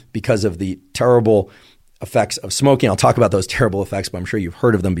smoking, because of the terrible effects of smoking. I'll talk about those terrible effects, but I'm sure you've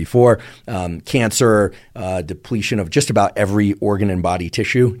heard of them before. Cancer, depletion of just about every organ and body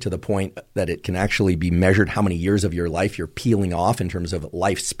tissue, to the point that it can actually be measured how many years of your life you're peeling off in terms of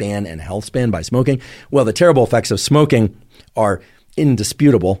lifespan and health span by smoking. Well, the terrible effects of smoking are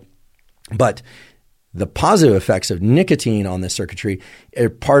indisputable, but the positive effects of nicotine on this circuitry are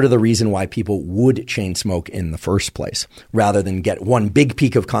part of the reason why people would chain smoke in the first place, rather than get one big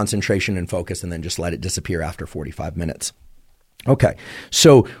peak of concentration and focus and then just let it disappear after 45 minutes. Okay,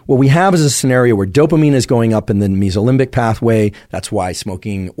 so what we have is a scenario where dopamine is going up in the mesolimbic pathway. That's why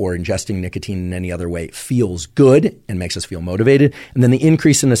smoking or ingesting nicotine in any other way feels good and makes us feel motivated. And then the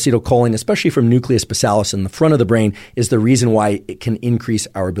increase in acetylcholine, especially from nucleus basalis in the front of the brain, is the reason why it can increase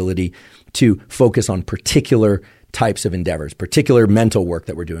our ability to focus on particular types of endeavors, particular mental work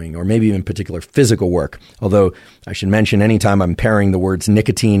that we're doing, or maybe even particular physical work. Although I should mention, anytime I'm pairing the words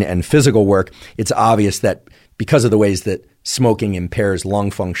nicotine and physical work, it's obvious that because of the ways that smoking impairs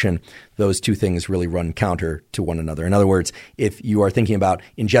lung function, those two things really run counter to one another. In other words, if you are thinking about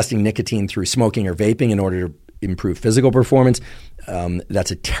ingesting nicotine through smoking or vaping in order to improve physical performance,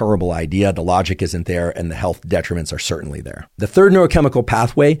 that's a terrible idea. The logic isn't there, and the health detriments are certainly there. The third neurochemical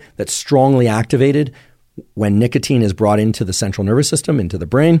pathway that's strongly activated when nicotine is brought into the central nervous system, into the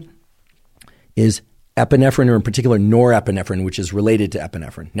brain, is epinephrine, or in particular norepinephrine, which is related to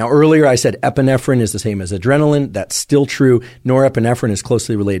epinephrine. Now, earlier I said epinephrine is the same as adrenaline. That's still true. Norepinephrine is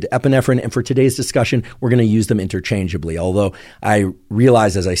closely related to epinephrine. And for today's discussion, we're going to use them interchangeably. Although I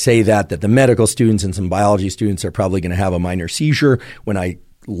realize as I say that the medical students and some biology students are probably going to have a minor seizure when I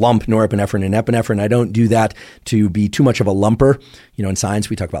lump norepinephrine and epinephrine. I don't do that to be too much of a lumper. You know, in science,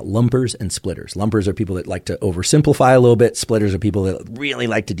 we talk about lumpers and splitters. Lumpers are people that like to oversimplify a little bit. Splitters are people that really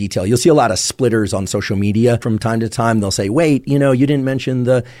like to detail. You'll see a lot of splitters on social media from time to time. They'll say, wait, you didn't mention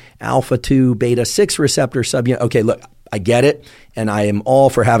the alpha 2 beta 6 receptor subunit. Okay, look, I get it, and I am all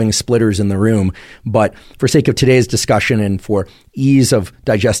for having splitters in the room. But for sake of today's discussion and for ease of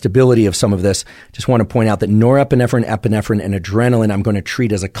digestibility of some of this, just want to point out that norepinephrine, epinephrine, and adrenaline I'm going to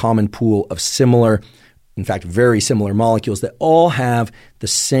treat as a common pool of similar, in fact, very similar molecules that all have the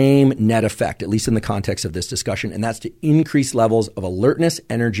same net effect, at least in the context of this discussion, and that's to increase levels of alertness,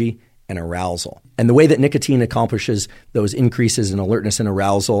 energy, and arousal. And the way that nicotine accomplishes those increases in alertness and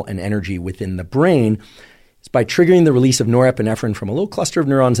arousal and energy within the brain is by triggering the release of norepinephrine from a little cluster of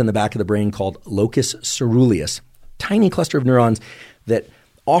neurons in the back of the brain called locus ceruleus. Tiny cluster of neurons that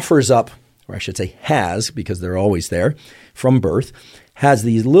offers up, or I should say has, because they're always there from birth, has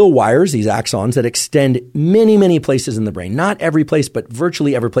these little wires, these axons that extend many, many places in the brain. Not every place, but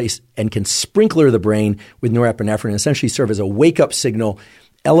virtually every place, and can sprinkler the brain with norepinephrine and essentially serve as a wake-up signal,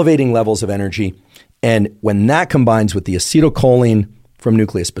 elevating levels of energy. And when that combines with the acetylcholine from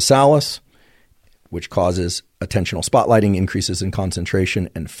nucleus basalis, which causes attentional spotlighting, increases in concentration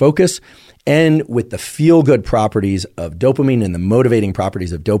and focus, and with the feel-good properties of dopamine and the motivating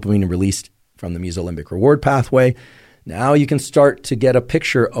properties of dopamine released from the mesolimbic reward pathway, now you can start to get a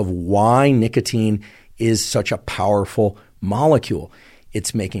picture of why nicotine is such a powerful molecule.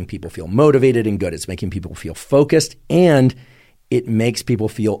 It's making people feel motivated and good. It's making people feel focused, and it makes people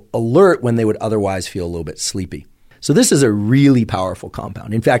feel alert when they would otherwise feel a little bit sleepy. So this is a really powerful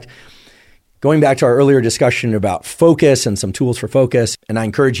compound. In fact, going back to our earlier discussion about focus and some tools for focus, and I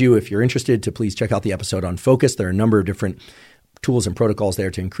encourage you, if you're interested, to please check out the episode on focus. There are a number of different tools and protocols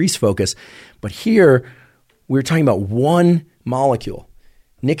there to increase focus. But here, we're talking about one molecule,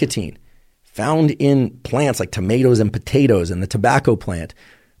 nicotine, found in plants like tomatoes and potatoes and the tobacco plant.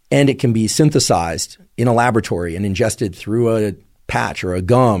 And it can be synthesized in a laboratory and ingested through a patch or a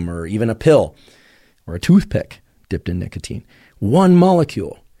gum or even a pill or a toothpick dipped in nicotine. One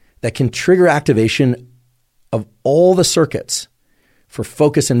molecule that can trigger activation of all the circuits for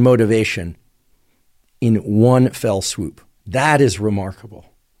focus and motivation in one fell swoop. That is remarkable.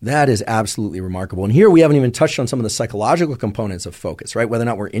 That is absolutely remarkable. And here we haven't even touched on some of the psychological components of focus, right? Whether or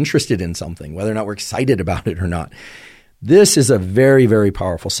not we're interested in something, whether or not we're excited about it or not. This is a very, very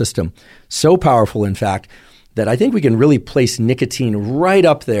powerful system. So powerful, in fact, that I think we can really place nicotine right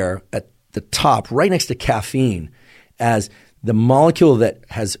up there at the top, right next to caffeine, as the molecule that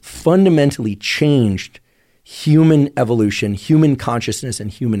has fundamentally changed human evolution, human consciousness, and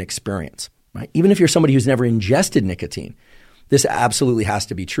human experience, right? Even if you're somebody who's never ingested nicotine, this absolutely has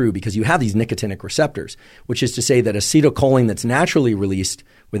to be true because you have these nicotinic receptors, which is to say that acetylcholine that's naturally released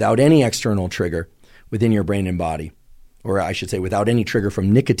without any external trigger within your brain and body, or I should say without any trigger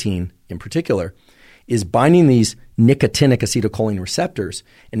from nicotine in particular, is binding these nicotinic acetylcholine receptors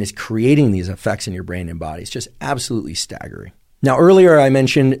and is creating these effects in your brain and body. It's just absolutely staggering. Now, earlier I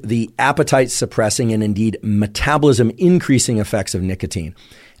mentioned the appetite suppressing and indeed metabolism increasing effects of nicotine.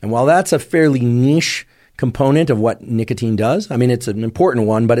 And while that's a fairly niche component of what nicotine does, I mean, it's an important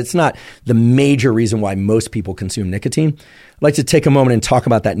one, but it's not the major reason why most people consume nicotine. I'd like to take a moment and talk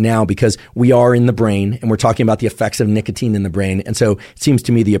about that now because we are in the brain and we're talking about the effects of nicotine in the brain. And so it seems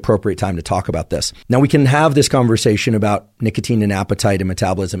to me the appropriate time to talk about this. Now, we can have this conversation about nicotine and appetite and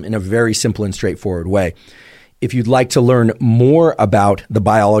metabolism in a very simple and straightforward way. If you'd like to learn more about the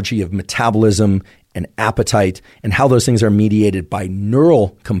biology of metabolism and appetite and how those things are mediated by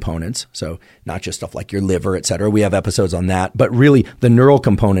neural components, so not just stuff like your liver, et cetera, we have episodes on that, but really the neural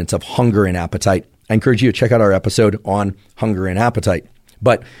components of hunger and appetite, I encourage you to check out our episode on hunger and appetite.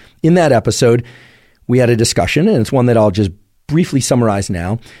 But in that episode, we had a discussion, and it's one that I'll just briefly summarize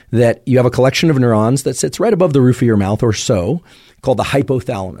now, that you have a collection of neurons that sits right above the roof of your mouth or so, called the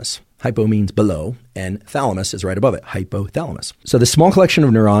hypothalamus. Hypo means below, and thalamus is right above it, hypothalamus. So the small collection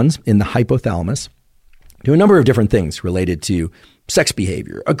of neurons in the hypothalamus do a number of different things related to sex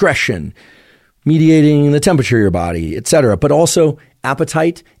behavior, aggression, mediating the temperature of your body, et cetera, but also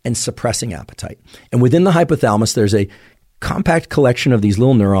appetite and suppressing appetite. And within the hypothalamus, there's a compact collection of these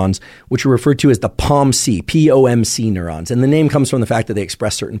little neurons, which are referred to as the POMC, P-O-M-C neurons. And the name comes from the fact that they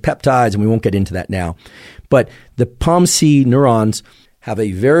express certain peptides, and we won't get into that now. But the POMC neurons have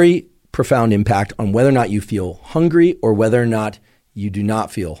a very profound impact on whether or not you feel hungry or whether or not you do not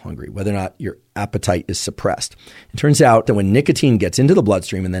feel hungry, whether or not your appetite is suppressed. It turns out that when nicotine gets into the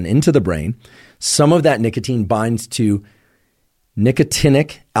bloodstream and then into the brain, some of that nicotine binds to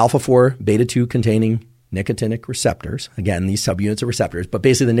nicotinic alpha-4 beta-2 containing nicotinic receptors. Again, these subunits of receptors, but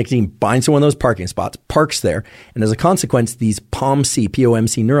basically the nicotine binds to one of those parking spots, parks there, and as a consequence, these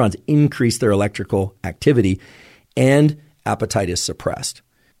POMC neurons increase their electrical activity and appetite is suppressed.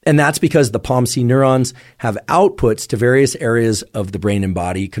 And that's because the POMC neurons have outputs to various areas of the brain and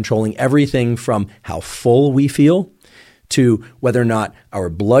body, controlling everything from how full we feel to whether or not our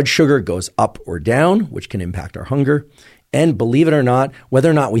blood sugar goes up or down, which can impact our hunger. And believe it or not,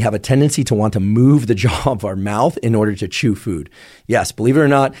 whether or not we have a tendency to want to move the jaw of our mouth in order to chew food. Yes, believe it or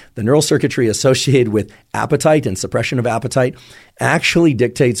not, the neural circuitry associated with appetite and suppression of appetite actually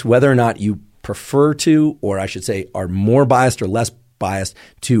dictates whether or not you prefer to, or I should say, are more biased or less biased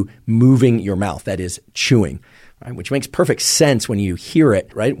to moving your mouth, that is chewing, right? Which makes perfect sense when you hear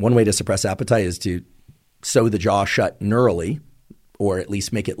it, right? One way to suppress appetite is to sew the jaw shut neurally, or at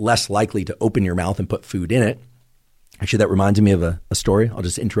least make it less likely to open your mouth and put food in it. Actually, that reminds me of a story. I'll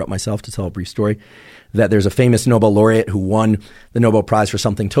just interrupt myself to tell a brief story. That there's a famous Nobel laureate who won the Nobel Prize for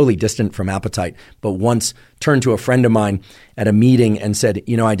something totally distant from appetite, but once turned to a friend of mine at a meeting and said,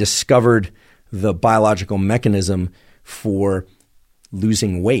 I discovered the biological mechanism for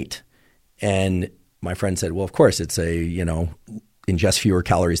losing weight. And my friend said, well, of course, it's ingest fewer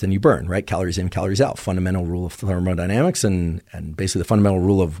calories than you burn, right? Calories in, calories out, fundamental rule of thermodynamics and basically the fundamental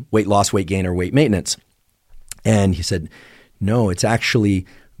rule of weight loss, weight gain, or weight maintenance. And he said, no, it's actually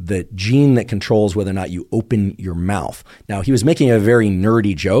the gene that controls whether or not you open your mouth. Now, he was making a very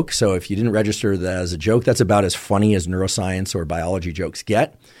nerdy joke. So if you didn't register that as a joke, that's about as funny as neuroscience or biology jokes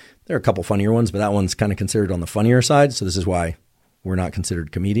get. There are a couple funnier ones, but that one's kind of considered on the funnier side. So this is why we're not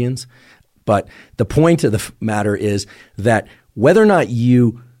considered comedians. But the point of the matter is that whether or not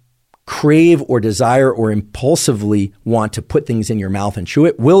you crave or desire or impulsively want to put things in your mouth and chew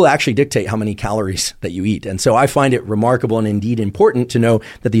it will actually dictate how many calories that you eat. And so I find it remarkable and indeed important to know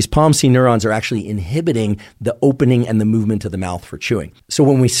that these POMC neurons are actually inhibiting the opening and the movement of the mouth for chewing. So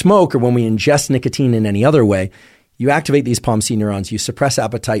when we smoke or when we ingest nicotine in any other way, you activate these POMC neurons, you suppress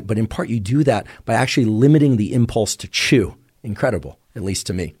appetite, but in part you do that by actually limiting the impulse to chew. Incredible, at least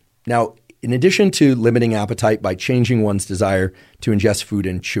to me. Now, in addition to limiting appetite by changing one's desire to ingest food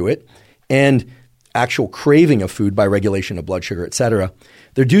and chew it, and actual craving of food by regulation of blood sugar, et cetera,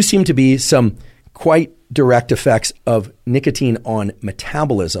 there do seem to be some quite direct effects of nicotine on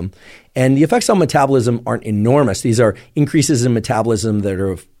metabolism. And the effects on metabolism aren't enormous. These are increases in metabolism that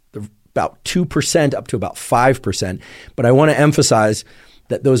are about 2% up to about 5%. But I want to emphasize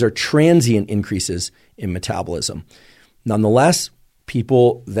that those are transient increases in metabolism. Nonetheless,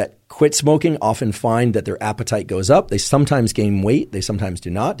 people that quit smoking often find that their appetite goes up. They sometimes gain weight. They sometimes do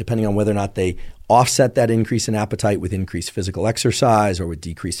not, depending on whether or not they offset that increase in appetite with increased physical exercise or with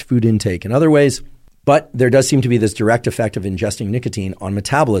decreased food intake in other ways. But there does seem to be this direct effect of ingesting nicotine on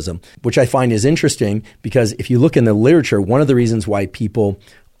metabolism, which I find is interesting because if you look in the literature, one of the reasons why people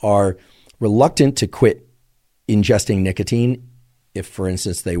are reluctant to quit ingesting nicotine, if, for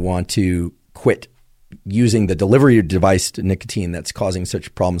instance, they want to quit using the delivery device to nicotine that's causing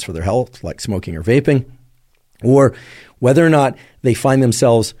such problems for their health, like smoking or vaping, or whether or not they find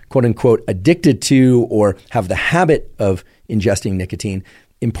themselves, quote unquote, addicted to or have the habit of ingesting nicotine.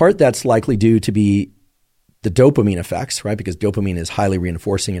 In part, that's likely due to be the dopamine effects, right? Because dopamine is highly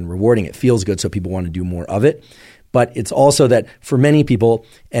reinforcing and rewarding. It feels good, so people want to do more of it. But it's also that for many people,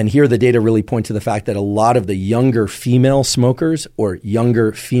 and here the data really point to the fact that a lot of the younger female smokers or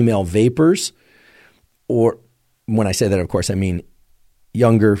younger female vapors, or when I say that, of course, I mean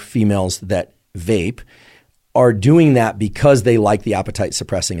younger females that vape, are doing that because they like the appetite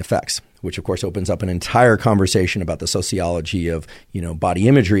suppressing effects, which of course opens up an entire conversation about the sociology of, body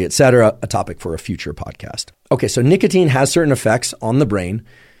imagery, et cetera, a topic for a future podcast. Okay, so nicotine has certain effects on the brain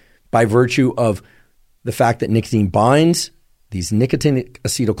by virtue of the fact that nicotine binds these nicotinic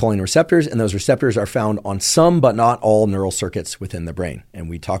acetylcholine receptors, and those receptors are found on some but not all neural circuits within the brain. And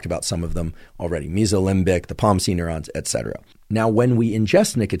we talked about some of them already, mesolimbic, the POMC neurons, et cetera. Now, when we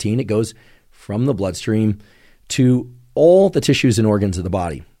ingest nicotine, it goes from the bloodstream to all the tissues and organs of the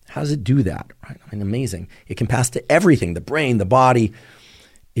body. How does it do that? Right? I mean, amazing. It can pass to everything, the brain, the body.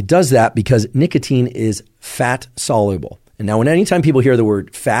 It does that because nicotine is fat soluble. And now, anytime people hear the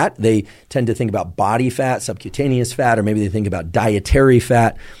word fat, they tend to think about body fat, subcutaneous fat, or maybe they think about dietary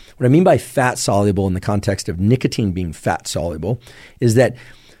fat. What I mean by fat soluble in the context of nicotine being fat soluble is that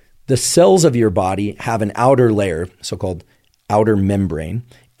the cells of your body have an outer layer, so-called outer membrane,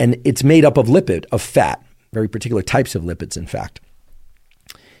 and it's made up of fat, very particular types of lipids, in fact.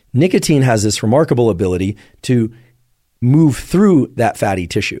 Nicotine has this remarkable ability to move through that fatty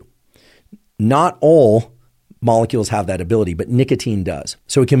tissue. Not all molecules have that ability, but nicotine does.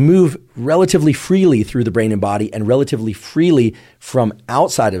 So it can move relatively freely through the brain and body and relatively freely from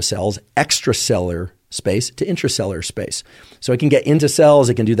outside of cells, extracellular space to intracellular space. So it can get into cells,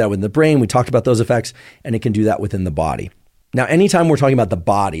 it can do that within the brain. We talked about those effects, and it can do that within the body. Now, anytime we're talking about the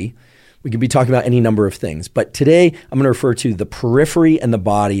body, we could be talking about any number of things. But today, I'm going to refer to the periphery and the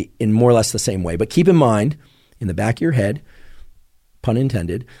body in more or less the same way. But keep in mind, in the back of your head, pun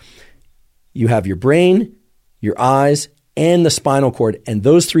intended, you have your brain, your eyes, and the spinal cord, and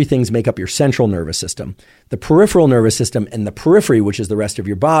those three things make up your central nervous system. The peripheral nervous system and the periphery, which is the rest of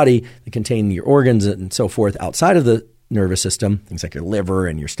your body that contain your organs and so forth outside of the nervous system, things like your liver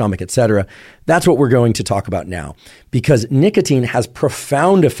and your stomach, et cetera. That's what we're going to talk about now, because nicotine has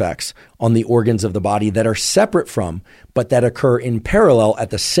profound effects on the organs of the body that are separate from, but that occur in parallel at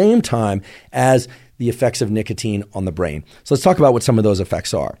the same time as the effects of nicotine on the brain. So let's talk about what some of those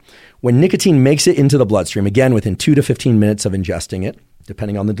effects are. When nicotine makes it into the bloodstream, again, within 2 to 15 minutes of ingesting it,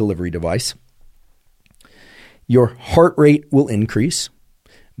 depending on the delivery device, your heart rate will increase,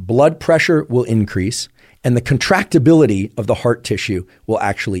 blood pressure will increase, and the contractibility of the heart tissue will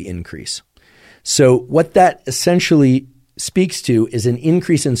actually increase. So what that essentially speaks to is an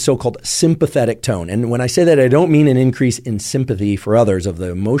increase in so-called sympathetic tone. And when I say that, I don't mean an increase in sympathy for others of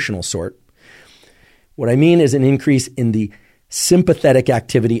the emotional sort. What I mean is an increase in the sympathetic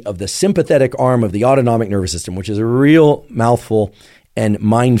activity of the sympathetic arm of the autonomic nervous system, which is a real mouthful and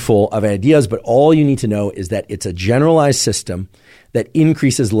mindful of ideas, but all you need to know is that it's a generalized system that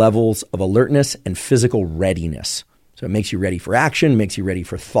increases levels of alertness and physical readiness. So it makes you ready for action, makes you ready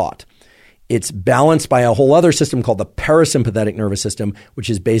for thought. It's balanced by a whole other system called the parasympathetic nervous system, which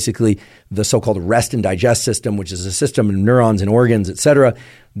is basically the so-called rest and digest system, which is a system of neurons and organs, et cetera,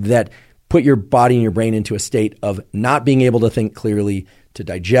 that put your body and your brain into a state of not being able to think clearly, to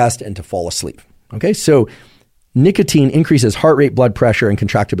digest, and to fall asleep. Okay, so nicotine increases heart rate, blood pressure, and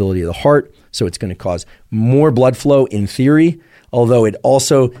contractibility of the heart. So it's going to cause more blood flow in theory, although it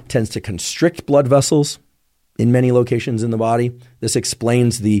also tends to constrict blood vessels in many locations in the body. This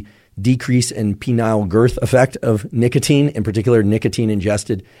explains the decrease in penile girth effect of nicotine, in particular nicotine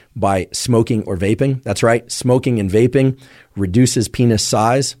ingested by smoking or vaping. That's right, smoking and vaping reduces penis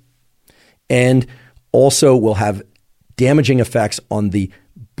size and also will have damaging effects on the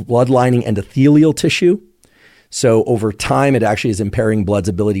blood lining endothelial tissue. So over time, it actually is impairing blood's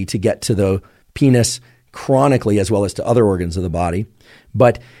ability to get to the penis chronically as well as to other organs of the body.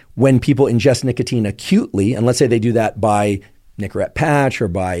 But when people ingest nicotine acutely, and let's say they do that by Nicorette patch or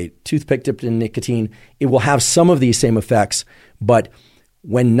by toothpick dipped in nicotine, it will have some of these same effects. But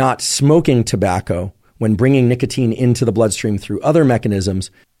when not smoking tobacco, when bringing nicotine into the bloodstream through other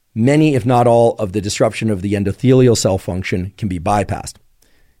mechanisms, many, if not all, of the disruption of the endothelial cell function can be bypassed.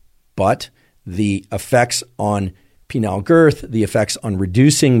 But the effects on penile girth, the effects on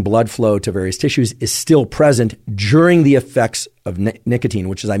reducing blood flow to various tissues is still present during the effects of nicotine,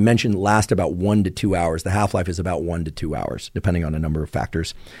 which, as I mentioned, last about 1 to 2 hours. The half-life is about 1 to 2 hours, depending on a number of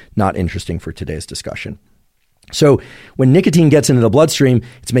factors. Not interesting for today's discussion. So when nicotine gets into the bloodstream,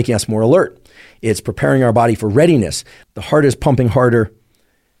 it's making us more alert. It's preparing our body for readiness. The heart is pumping harder.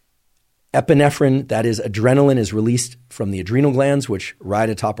 Epinephrine, that is adrenaline, is released from the adrenal glands, which ride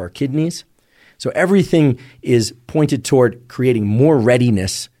atop our kidneys. So everything is pointed toward creating more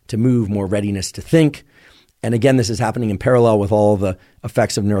readiness to move, more readiness to think. And again, this is happening in parallel with all the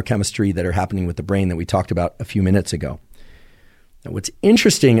effects of neurochemistry that are happening with the brain that we talked about a few minutes ago. Now, what's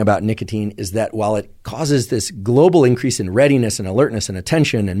interesting about nicotine is that while it causes this global increase in readiness and alertness and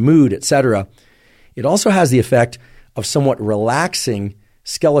attention and mood, etc., it also has the effect of somewhat relaxing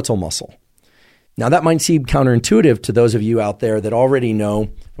skeletal muscle. Now, that might seem counterintuitive to those of you out there that already know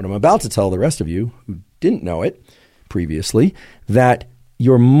what I'm about to tell the rest of you who didn't know it previously, that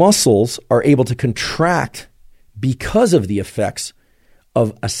your muscles are able to contract because of the effects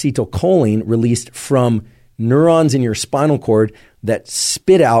of acetylcholine released from neurons in your spinal cord that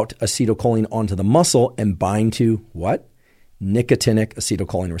spit out acetylcholine onto the muscle and bind to what? Nicotinic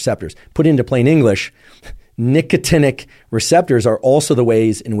acetylcholine receptors. Put into plain English, nicotinic receptors are also the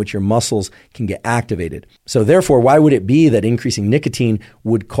ways in which your muscles can get activated. So therefore, why would it be that increasing nicotine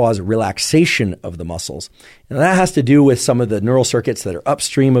would cause relaxation of the muscles? And that has to do with some of the neural circuits that are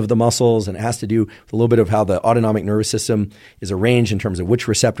upstream of the muscles, and it has to do with a little bit of how the autonomic nervous system is arranged in terms of which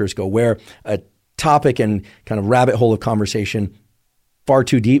receptors go where. A topic and kind of rabbit hole of conversation far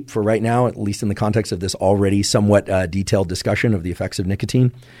too deep for right now, at least in the context of this already somewhat detailed discussion of the effects of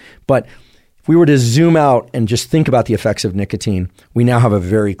nicotine. But if we were to zoom out and just think about the effects of nicotine, we now have a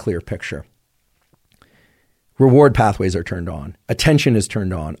very clear picture. Reward pathways are turned on. Attention is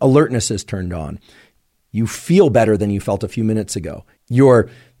turned on. Alertness is turned on. You feel better than you felt a few minutes ago. Your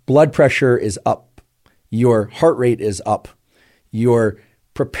blood pressure is up. Your heart rate is up. Your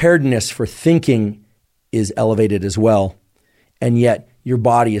preparedness for thinking is elevated as well. And yet your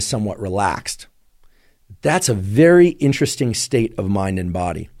body is somewhat relaxed. That's a very interesting state of mind and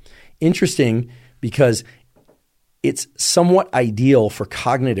body. Interesting because it's somewhat ideal for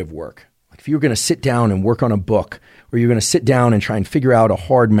cognitive work. Like if you're going to sit down and work on a book, or you're going to sit down and try and figure out a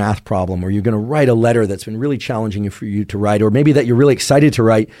hard math problem, or you're going to write a letter that's been really challenging for you to write, or maybe that you're really excited to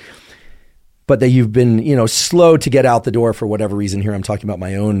write, but that you've been, slow to get out the door for whatever reason. Here I'm talking about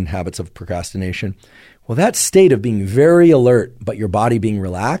my own habits of procrastination. Well, that state of being very alert, but your body being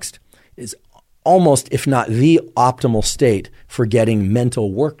relaxed is almost, if not the optimal state for getting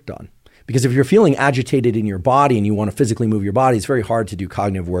mental work done. Because if you're feeling agitated in your body and you want to physically move your body, it's very hard to do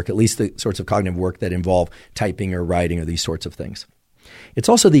cognitive work, at least the sorts of cognitive work that involve typing or writing or these sorts of things. It's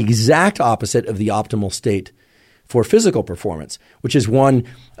also the exact opposite of the optimal state for physical performance, which is one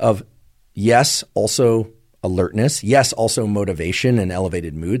of, yes, also alertness, yes, also motivation and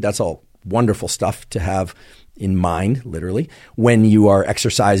elevated mood. That's all wonderful stuff to have in mind, literally, when you are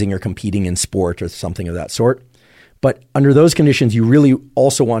exercising or competing in sport or something of that sort. But under those conditions, you really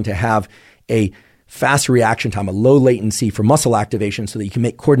also want to have a fast reaction time, a low latency for muscle activation so that you can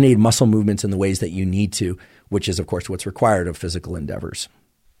make coordinated muscle movements in the ways that you need to, which is, of course, what's required of physical endeavors.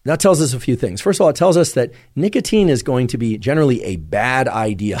 That tells us a few things. First of all, it tells us that nicotine is going to be generally a bad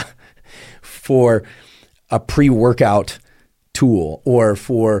idea for a pre-workout tool or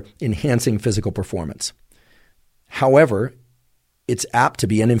for enhancing physical performance. However, it's apt to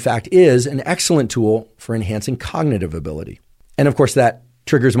be, and in fact is, an excellent tool for enhancing cognitive ability. And of course, that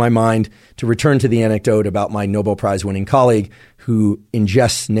triggers my mind to return to the anecdote about my Nobel Prize winning colleague who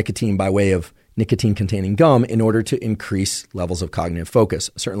ingests nicotine by way of nicotine-containing gum in order to increase levels of cognitive focus.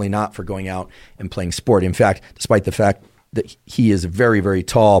 Certainly not for going out and playing sport. In fact, despite the fact that he is very, very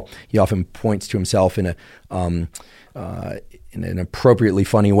tall, he often points to himself in an appropriately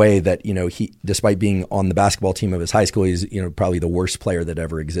funny way that, he, despite being on the basketball team of his high school, he's, probably the worst player that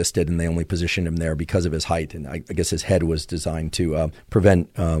ever existed, and they only positioned him there because of his height. And I guess his head was designed to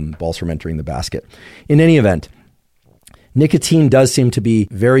prevent balls from entering the basket. In any event, nicotine does seem to be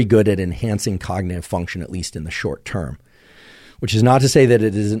very good at enhancing cognitive function, at least in the short term, which is not to say that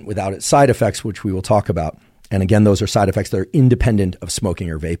it isn't without its side effects, which we will talk about. And again, those are side effects that are independent of smoking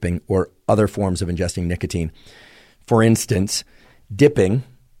or vaping or other forms of ingesting nicotine. For instance, dipping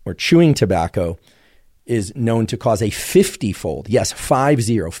or chewing tobacco is known to cause a 50-fold, yes,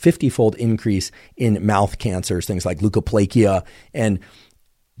 50-fold increase in mouth cancers, things like leukoplakia, and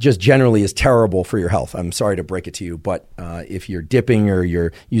just generally is terrible for your health. I'm sorry to break it to you, but if you're dipping or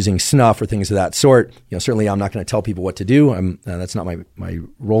you're using snuff or things of that sort, certainly I'm not going to tell people what to do. That's not my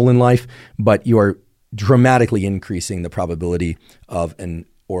role in life, but you are dramatically increasing the probability of an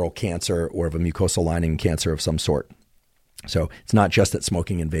oral cancer or of a mucosal lining cancer of some sort. So it's not just that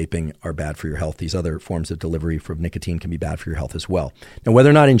smoking and vaping are bad for your health. These other forms of delivery from nicotine can be bad for your health as well. Now, whether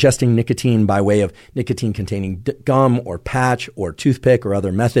or not ingesting nicotine by way of nicotine-containing gum or patch or toothpick or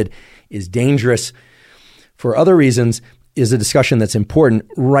other method is dangerous for other reasons is a discussion that's important.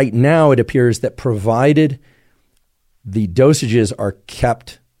 Right now, it appears that provided the dosages are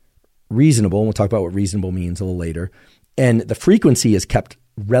kept reasonable, and we'll talk about what reasonable means a little later, and the frequency is kept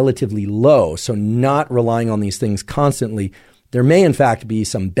relatively low, so not relying on these things constantly, there may in fact be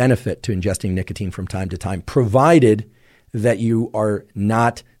some benefit to ingesting nicotine from time to time, provided that you are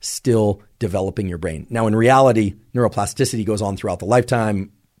not still developing your brain. Now, in reality, neuroplasticity goes on throughout the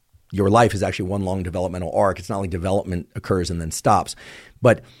lifetime. Your life is actually one long developmental arc. It's not like development occurs and then stops.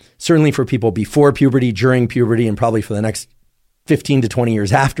 But certainly for people before puberty, during puberty, and probably for the next 15 to 20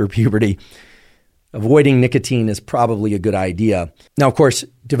 years after puberty, avoiding nicotine is probably a good idea. Now, of course,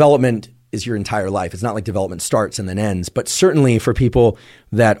 development is your entire life. It's not like development starts and then ends. But certainly for people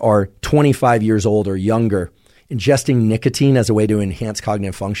that are 25 years old or younger, ingesting nicotine as a way to enhance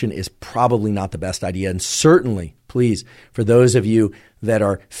cognitive function is probably not the best idea. And certainly, please, for those of you that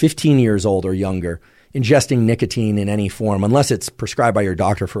are 15 years old or younger, ingesting nicotine in any form, unless it's prescribed by your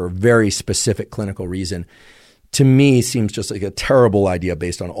doctor for a very specific clinical reason, to me seems just like a terrible idea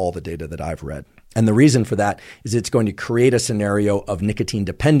based on all the data that I've read. And the reason for that is it's going to create a scenario of nicotine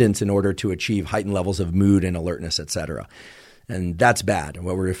dependence in order to achieve heightened levels of mood and alertness, et cetera. And that's bad. And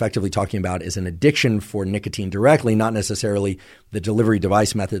what we're effectively talking about is an addiction for nicotine directly, not necessarily the delivery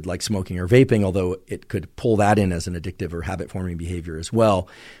device method like smoking or vaping, although it could pull that in as an addictive or habit-forming behavior as well.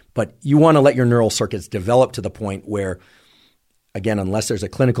 But you want to let your neural circuits develop to the point where, again, unless there's a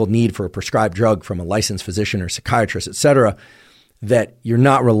clinical need for a prescribed drug from a licensed physician or psychiatrist, et cetera, that you're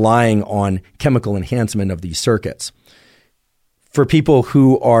not relying on chemical enhancement of these circuits. For people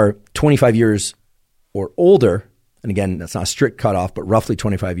who are 25 years or older, and again, that's not a strict cutoff, but roughly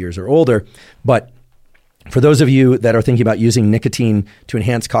 25 years or older, but for those of you that are thinking about using nicotine to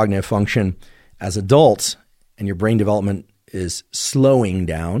enhance cognitive function as adults, and your brain development is slowing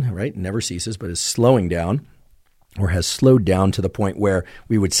down, right? It never ceases, but is slowing down, or has slowed down to the point where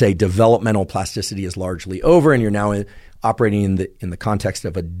we would say developmental plasticity is largely over, and you're now operating in the context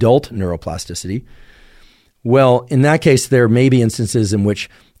of adult neuroplasticity. Well, in that case, there may be instances in which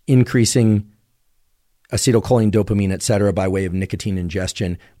increasing acetylcholine, dopamine, et cetera, by way of nicotine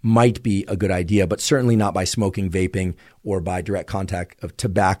ingestion might be a good idea, but certainly not by smoking, vaping, or by direct contact of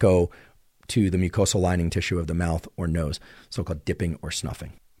tobacco to the mucosal lining tissue of the mouth or nose, so-called dipping or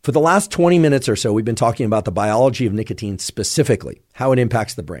snuffing. For the last 20 minutes or so, we've been talking about the biology of nicotine specifically, how it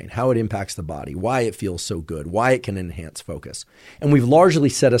impacts the brain, how it impacts the body, why it feels so good, why it can enhance focus. And we've largely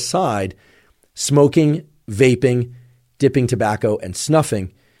set aside smoking, vaping, dipping tobacco, and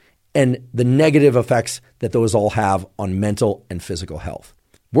snuffing, and the negative effects that those all have on mental and physical health.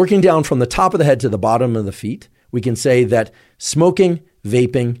 Working down from the top of the head to the bottom of the feet, we can say that smoking,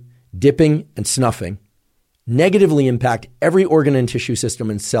 vaping, dipping, and snuffing negatively impact every organ and tissue system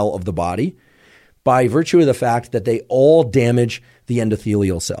and cell of the body by virtue of the fact that they all damage the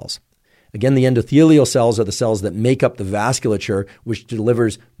endothelial cells. Again, the endothelial cells are the cells that make up the vasculature, which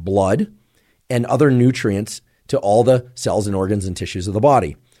delivers blood and other nutrients to all the cells and organs and tissues of the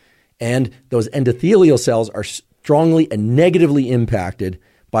body. And those endothelial cells are strongly and negatively impacted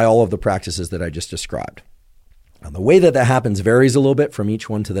by all of the practices that I just described. Now, the way that happens varies a little bit from each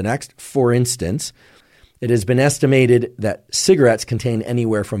one to the next. For instance, it has been estimated that cigarettes contain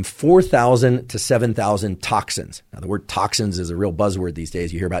anywhere from 4,000 to 7,000 toxins. Now, the word toxins is a real buzzword these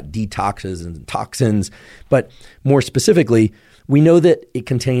days. You hear about detoxes and toxins, but more specifically, we know that it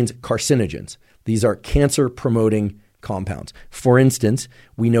contains carcinogens. These are cancer-promoting compounds. For instance,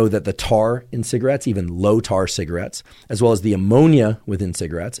 we know that the tar in cigarettes, even low tar cigarettes, as well as the ammonia within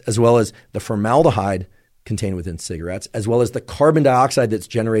cigarettes, as well as the formaldehyde contained within cigarettes, as well as the carbon dioxide that's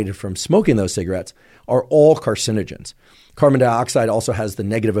generated from smoking those cigarettes, are all carcinogens. Carbon dioxide also has the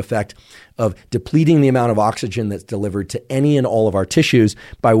negative effect of depleting the amount of oxygen that's delivered to any and all of our tissues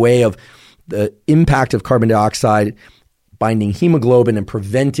by way of the impact of carbon dioxide binding hemoglobin and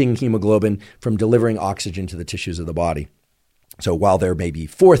preventing hemoglobin from delivering oxygen to the tissues of the body. So while there may be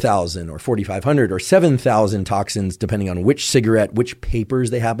 4,000 or 4,500 or 7,000 toxins, depending on which cigarette, which papers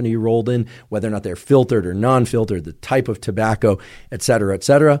they happen to be rolled in, whether or not they're filtered or non-filtered, the type of tobacco, et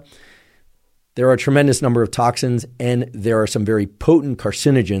cetera, There are a tremendous number of toxins, and there are some very potent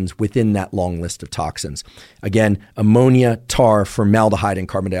carcinogens within that long list of toxins. Again, ammonia, tar, formaldehyde, and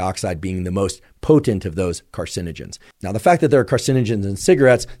carbon dioxide being the most potent of those carcinogens. Now, the fact that there are carcinogens in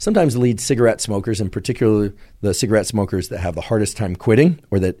cigarettes sometimes leads cigarette smokers, in particular the cigarette smokers that have the hardest time quitting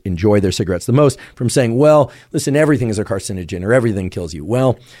or that enjoy their cigarettes the most, from saying, well, listen, everything is a carcinogen or everything kills you.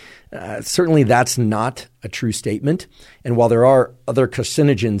 Well, certainly that's not a true statement. And while there are other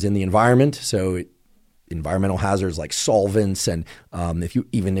carcinogens in the environment, so environmental hazards like solvents, and if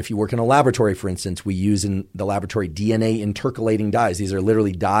you work in a laboratory, for instance, we use in the laboratory DNA intercalating dyes. These are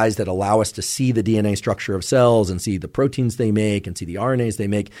literally dyes that allow us to see the DNA structure of cells and see the proteins they make and see the RNAs they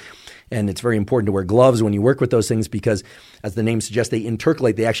make. And it's very important to wear gloves when you work with those things because, as the name suggests, they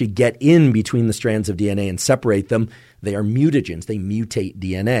intercalate. They actually get in between the strands of DNA and separate them. They are mutagens. They mutate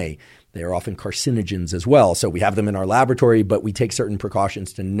DNA. They are often carcinogens as well. So we have them in our laboratory, but we take certain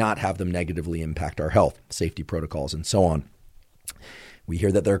precautions to not have them negatively impact our health, safety protocols, and so on. We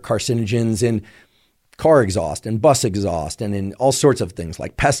hear that there are carcinogens in car exhaust and bus exhaust and in all sorts of things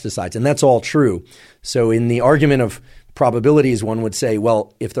like pesticides, and that's all true. So in the argument of probabilities, one would say,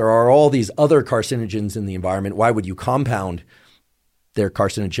 well, if there are all these other carcinogens in the environment, why would you compound their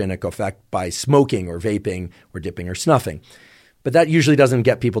carcinogenic effect by smoking or vaping or dipping or snuffing? But that usually doesn't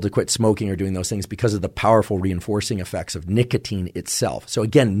get people to quit smoking or doing those things because of the powerful reinforcing effects of nicotine itself. So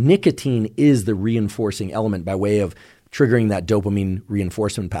again, nicotine is the reinforcing element by way of triggering that dopamine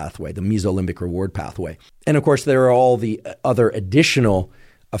reinforcement pathway, the mesolimbic reward pathway. And of course, there are all the other additional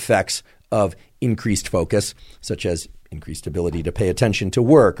effects of increased focus, such as increased ability to pay attention to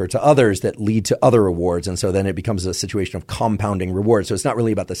work or to others that lead to other rewards. And so then it becomes a situation of compounding rewards. So it's not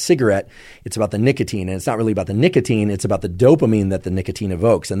really about the cigarette, it's about the nicotine. And it's not really about the nicotine, it's about the dopamine that the nicotine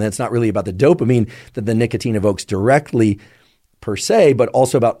evokes. And then it's not really about the dopamine that the nicotine evokes directly per se, but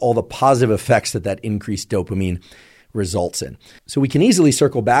also about all the positive effects that increased dopamine results in. So we can easily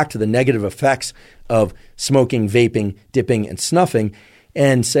circle back to the negative effects of smoking, vaping, dipping, and snuffing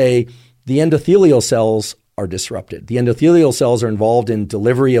and say the endothelial cells are disrupted. The endothelial cells are involved in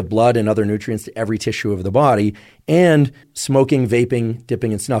delivery of blood and other nutrients to every tissue of the body, and smoking, vaping,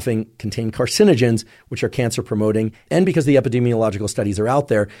 dipping, and snuffing contain carcinogens, which are cancer promoting. And because the epidemiological studies are out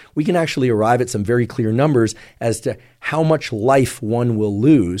there, we can actually arrive at some very clear numbers as to how much life one will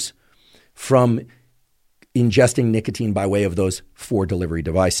lose from ingesting nicotine by way of those 4 delivery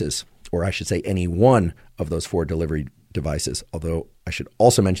devices, or I should say any one of those 4 delivery devices. Although I should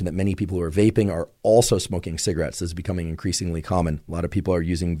also mention that many people who are vaping are also smoking cigarettes. This is becoming increasingly common. A lot of people are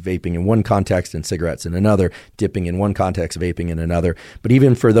using vaping in one context and cigarettes in another, dipping in one context, vaping in another. But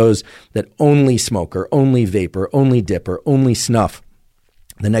even for those that only smoke or only vape or only dip or only snuff,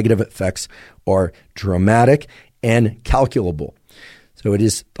 the negative effects are dramatic and calculable. So it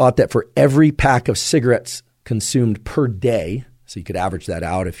is thought that for every pack of cigarettes consumed per day, so you could average that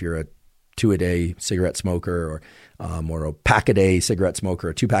out if you're a 2-a-day cigarette smoker or a pack-a-day cigarette smoker,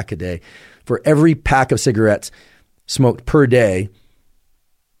 a 2-pack a day, for every pack of cigarettes smoked per day,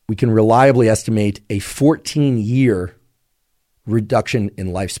 we can reliably estimate a 14-year reduction in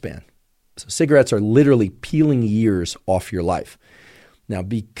lifespan. So cigarettes are literally peeling years off your life. Now,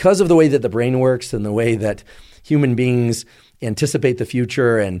 because of the way that the brain works and the way that human beings anticipate the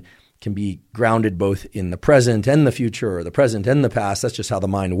future and can be grounded both in the present and the future, or the present and the past. That's just how the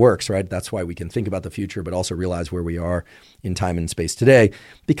mind works, right? That's why we can think about the future, but also realize where we are in time and space today.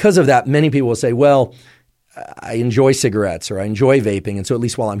 Because of that, many people will say, well, I enjoy cigarettes or I enjoy vaping, and so at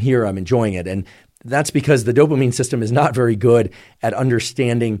least while I'm here, I'm enjoying it. And that's because the dopamine system is not very good at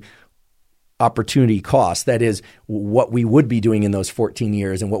understanding opportunity cost. That is, what we would be doing in those 14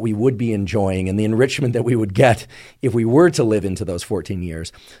 years and what we would be enjoying and the enrichment that we would get if we were to live into those 14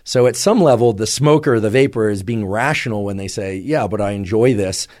 years. So at some level, the smoker, the vapor is being rational when they say, yeah, but I enjoy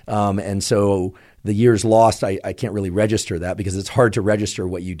this. And so the years lost, I can't really register that because it's hard to register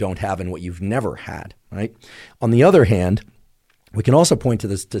what you don't have and what you've never had, right? On the other hand, we can also point to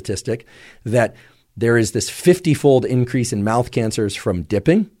the statistic that there is this 50-fold increase in mouth cancers from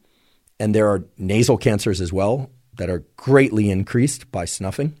dipping. And there are nasal cancers as well that are greatly increased by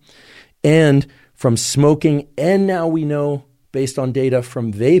snuffing and from smoking. And now we know, based on data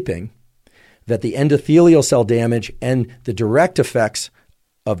from vaping, that the endothelial cell damage and the direct effects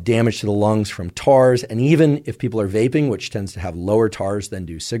of damage to the lungs from tars, and even if people are vaping, which tends to have lower tars than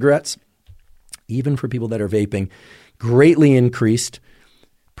do cigarettes, even for people that are vaping, greatly increased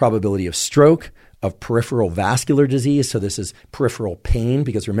probability of stroke, of peripheral vascular disease. So this is peripheral pain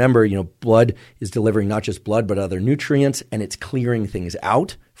because remember, blood is delivering not just blood, but other nutrients, and it's clearing things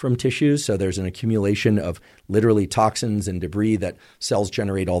out from tissues. So there's an accumulation of literally toxins and debris that cells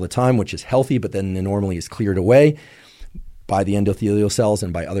generate all the time, which is healthy, but then normally is cleared away by the endothelial cells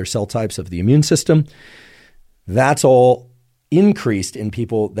and by other cell types of the immune system. That's all increased in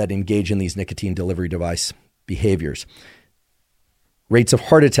people that engage in these nicotine delivery device behaviors. Rates of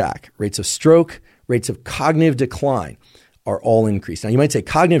heart attack, rates of stroke, rates of cognitive decline are all increased. Now, you might say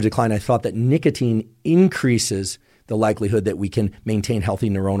cognitive decline. I thought that nicotine increases the likelihood that we can maintain healthy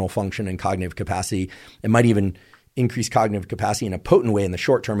neuronal function and cognitive capacity. It might even increase cognitive capacity in a potent way in the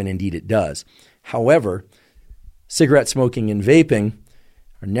short term, and indeed it does. However, cigarette smoking and vaping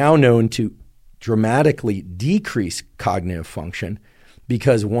are now known to dramatically decrease cognitive function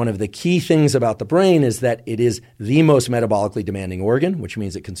because one of the key things about the brain is that it is the most metabolically demanding organ, which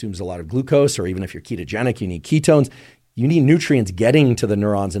means it consumes a lot of glucose, or even if you're ketogenic, you need ketones. You need nutrients getting to the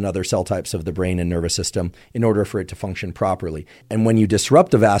neurons and other cell types of the brain and nervous system in order for it to function properly. And when you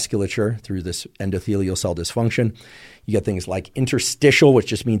disrupt the vasculature through this endothelial cell dysfunction, you get things like interstitial, which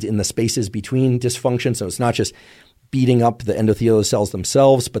just means in the spaces between dysfunction. So it's not just beating up the endothelial cells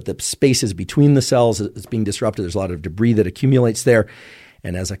themselves, but the spaces between the cells is being disrupted. There's a lot of debris that accumulates there.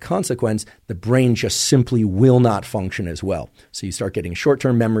 And as a consequence, the brain just simply will not function as well. So you start getting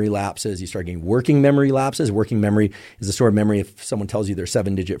short-term memory lapses. You start getting working memory lapses. Working memory is the sort of memory if someone tells you their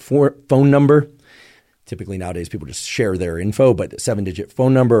 7-digit phone number. Typically nowadays people just share their info, but a 7-digit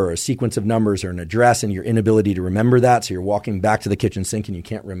phone number or a sequence of numbers or an address and your inability to remember that. So you're walking back to the kitchen sink and you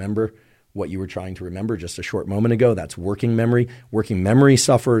can't remember what you were trying to remember just a short moment ago. That's working memory. Working memory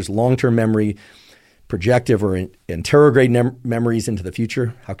suffers. Long-term memory, projective or interrograde memories into the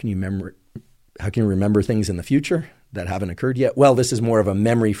future. How can you remember things in the future that haven't occurred yet? Well, this is more of a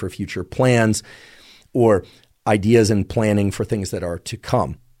memory for future plans or ideas and planning for things that are to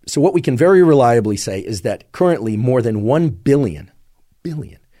come. So what we can very reliably say is that currently more than 1 billion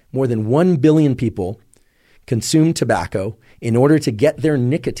people consume tobacco in order to get their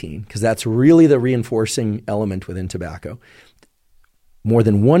nicotine, because that's really the reinforcing element within tobacco. More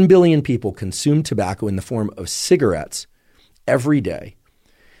than 1 billion people consume tobacco in the form of cigarettes every day.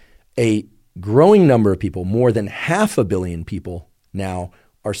 A growing number of people, more than 500 million people now,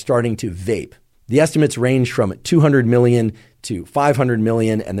 are starting to vape. The estimates range from 200 million to 500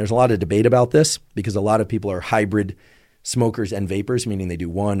 million, and there's a lot of debate about this because a lot of people are hybrid smokers and vapors, meaning they do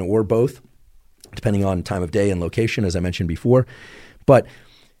one or both, depending on time of day and location, as I mentioned before. But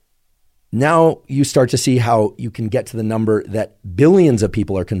now you start to see how you can get to the number that billions of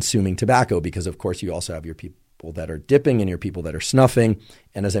people are consuming tobacco because, of course, you also have your people that are dipping and your people that are snuffing.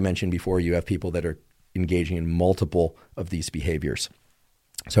 And as I mentioned before, you have people that are engaging in multiple of these behaviors.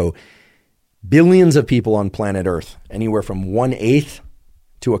 So billions of people on planet Earth, anywhere from 1/8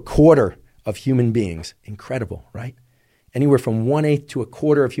 to 1/4 of human beings. Incredible, right? Anywhere from 1/8 to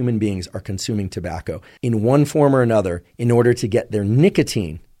 1/4 of human beings are consuming tobacco in one form or another in order to get their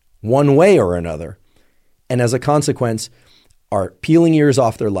nicotine one way or another, and as a consequence, are peeling years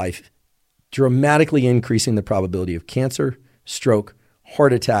off their life, dramatically increasing the probability of cancer, stroke,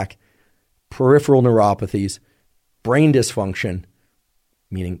 heart attack, peripheral neuropathies, brain dysfunction,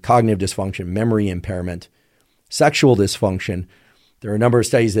 meaning cognitive dysfunction, memory impairment, sexual dysfunction. There are a number of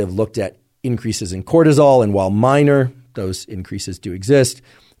studies that have looked at increases in cortisol, and while minor, those increases do exist,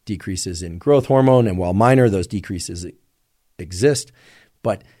 decreases in growth hormone, and while minor, those decreases exist.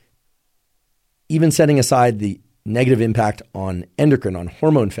 But even setting aside the negative impact on endocrine, on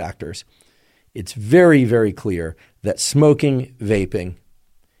hormone factors, it's very, very clear that smoking, vaping,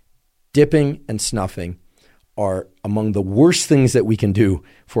 dipping, and snuffing are among the worst things that we can do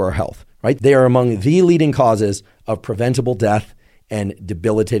for our health, right? They are among the leading causes of preventable death and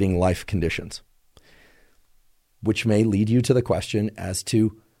debilitating life conditions, which may lead you to the question as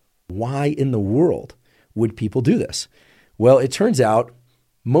to why in the world would people do this? Well, it turns out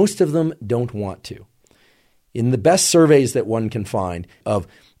most of them don't want to. In the best surveys that one can find of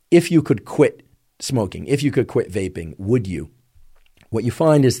if you could quit smoking, if you could quit vaping, would you? What you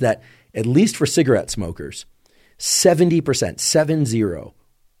find is that at least for cigarette smokers, 70%, 70,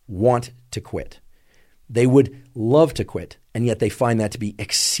 want to quit. They would love to quit, and yet they find that to be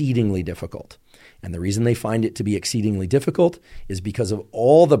exceedingly difficult. And the reason they find it to be exceedingly difficult is because of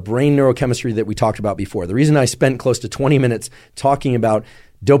all the brain neurochemistry that we talked about before. The reason I spent close to 20 minutes talking about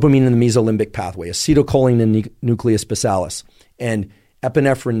dopamine in the mesolimbic pathway, acetylcholine in the nucleus basalis, and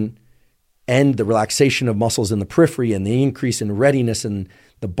epinephrine and the relaxation of muscles in the periphery and the increase in readiness in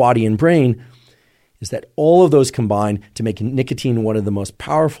the body and brain is that all of those combine to make nicotine one of the most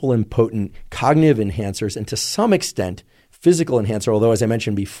powerful and potent cognitive enhancers and to some extent physical enhancer, although as I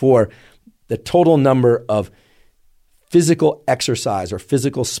mentioned before, the total number of physical exercise or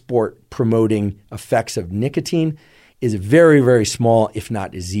physical sport promoting effects of nicotine is very, very small, if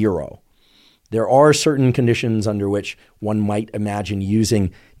not zero. There are certain conditions under which one might imagine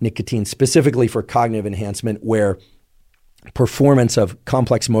using nicotine specifically for cognitive enhancement where performance of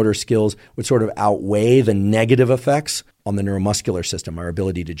complex motor skills would sort of outweigh the negative effects on the neuromuscular system, our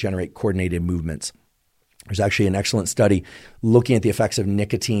ability to generate coordinated movements. There's actually an excellent study looking at the effects of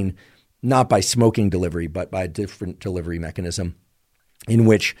nicotine, not by smoking delivery, but by a different delivery mechanism, in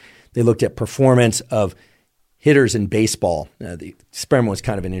which they looked at performance of hitters in baseball. The experiment was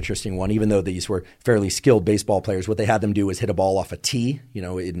kind of an interesting one. Even though these were fairly skilled baseball players, what they had them do was hit a ball off a tee.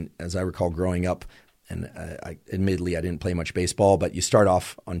 As I recall growing up, and admittedly I didn't play much baseball, but you start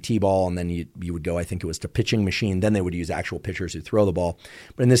off on T-ball and then you would go, I think it was to pitching machine. Then they would use actual pitchers who throw the ball.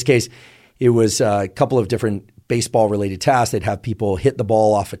 But in this case, it was a couple of different baseball-related tasks. They'd have people hit the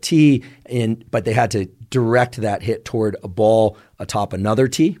ball off a tee, but they had to direct that hit toward a ball atop another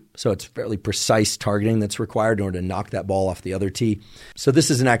tee. So it's fairly precise targeting that's required in order to knock that ball off the other tee. So this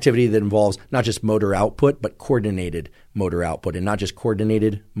is an activity that involves not just motor output, but coordinated motor output. And not just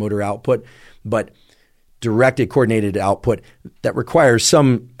coordinated motor output, but directed coordinated output that requires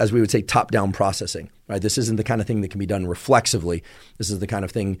some, as we would say, top-down processing. Right? This isn't the kind of thing that can be done reflexively. This is the kind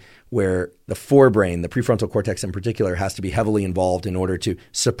of thing where the forebrain, the prefrontal cortex in particular, has to be heavily involved in order to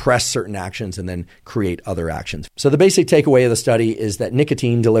suppress certain actions and then create other actions. So the basic takeaway of the study is that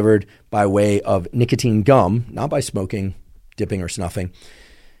nicotine delivered by way of nicotine gum, not by smoking, dipping, or snuffing,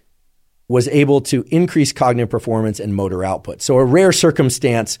 was able to increase cognitive performance and motor output. So a rare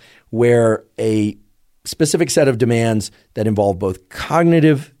circumstance where a specific set of demands that involve both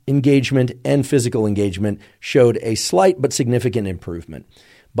cognitive engagement and physical engagement showed a slight but significant improvement.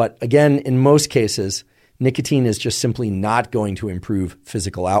 But again, in most cases, nicotine is just simply not going to improve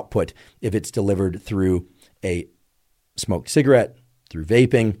physical output if it's delivered through a smoked cigarette, through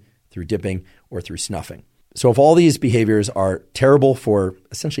vaping, through dipping, or through snuffing. So if all these behaviors are terrible for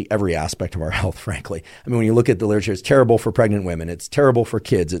essentially every aspect of our health, frankly, I mean, when you look at the literature, it's terrible for pregnant women, it's terrible for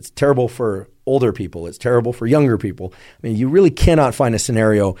kids, it's terrible for older people, it's terrible for younger people. I mean, you really cannot find a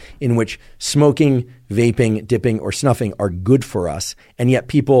scenario in which smoking, vaping, dipping, or snuffing are good for us, and yet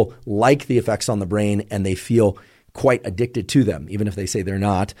people like the effects on the brain and they feel quite addicted to them. Even if they say they're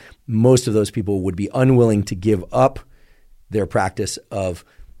not, most of those people would be unwilling to give up their practice of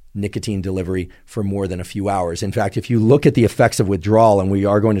nicotine delivery for more than a few hours. In fact, if you look at the effects of withdrawal, and we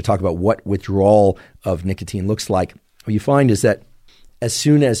are going to talk about what withdrawal of nicotine looks like, what you find is that as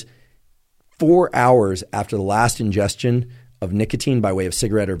soon as 4 hours after the last ingestion of nicotine by way of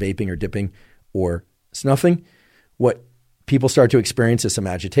cigarette or vaping or dipping or snuffing, what people start to experience is some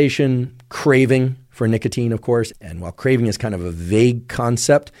agitation, craving for nicotine, of course. And while craving is kind of a vague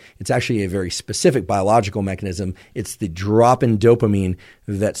concept, it's actually a very specific biological mechanism. It's the drop in dopamine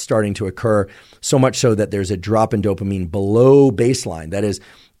that's starting to occur, so much so that there's a drop in dopamine below baseline. That is,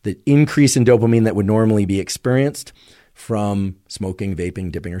 the increase in dopamine that would normally be experienced from smoking,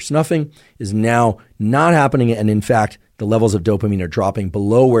 vaping, dipping, or snuffing is now not happening. And in fact, the levels of dopamine are dropping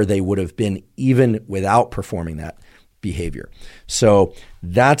below where they would have been even without performing that behavior. So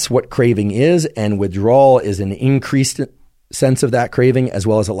that's what craving is, and withdrawal is an increased sense of that craving, as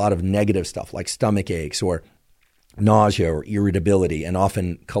well as a lot of negative stuff like stomach aches or nausea or irritability, and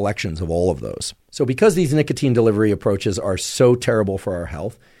often collections of all of those. So because these nicotine delivery approaches are so terrible for our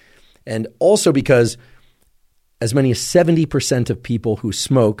health, and also because as many as 70% of people who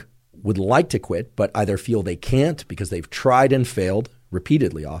smoke would like to quit, but either feel they can't because they've tried and failed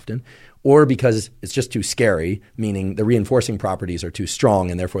repeatedly often, or because it's just too scary, meaning the reinforcing properties are too strong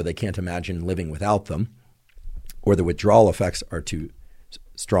and therefore they can't imagine living without them, or the withdrawal effects are too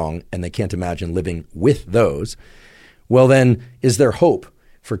strong and they can't imagine living with those, well then, is there hope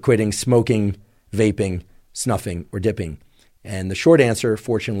for quitting smoking, vaping, snuffing, or dipping? And the short answer,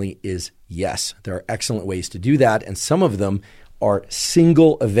 fortunately, is yes. There are excellent ways to do that, and some of them are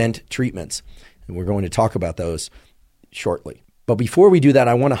single event treatments. And we're going to talk about those shortly. But before we do that,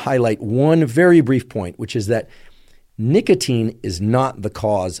 I want to highlight one very brief point, which is that nicotine is not the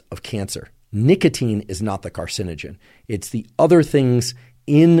cause of cancer. Nicotine is not the carcinogen. It's the other things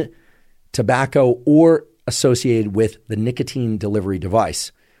in tobacco or associated with the nicotine delivery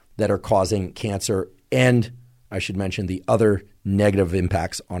device that are causing cancer, and I should mention the other negative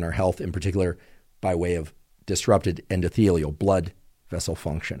impacts on our health, in particular by way of disrupted endothelial blood vessel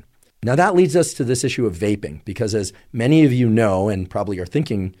function. Now that leads us to this issue of vaping, because as many of you know and probably are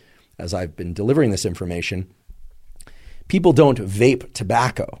thinking as I've been delivering this information, people don't vape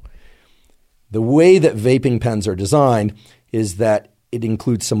tobacco. The way that vaping pens are designed is that it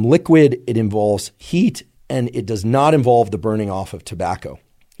includes some liquid, it involves heat, and it does not involve the burning off of tobacco.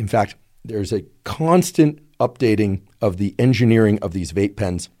 In fact, there's a constant updating of the engineering of these vape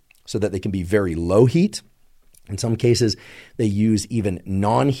pens so that they can be very low heat. In some cases, they use even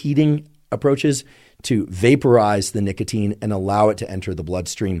non-heating approaches to vaporize the nicotine and allow it to enter the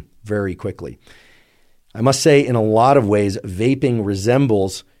bloodstream very quickly. I must say, in a lot of ways, vaping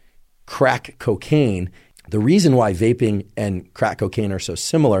resembles crack cocaine. The reason why vaping and crack cocaine are so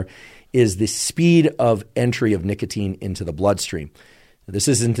similar is the speed of entry of nicotine into the bloodstream. This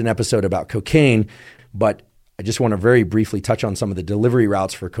isn't an episode about cocaine, but I just want to very briefly touch on some of the delivery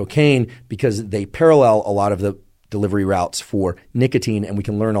routes for cocaine because they parallel a lot of the delivery routes for nicotine, and we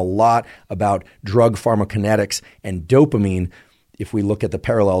can learn a lot about drug pharmacokinetics and dopamine if we look at the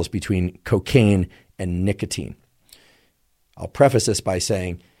parallels between cocaine and nicotine. I'll preface this by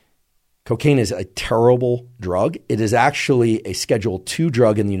saying cocaine is a terrible drug. It is actually a Schedule II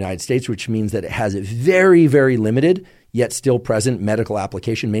drug in the United States, which means that it has a very, very limited yet still present medical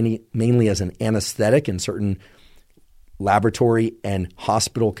application, mainly as an anesthetic in certain laboratory and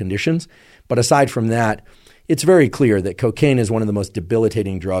hospital conditions. But aside from that, it's very clear that cocaine is one of the most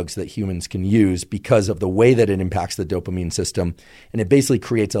debilitating drugs that humans can use because of the way that it impacts the dopamine system. And it basically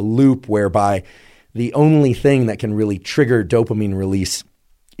creates a loop whereby the only thing that can really trigger dopamine release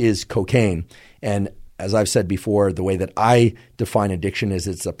is cocaine. And as I've said before, the way that I define addiction is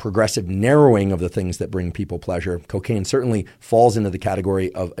it's a progressive narrowing of the things that bring people pleasure. Cocaine certainly falls into the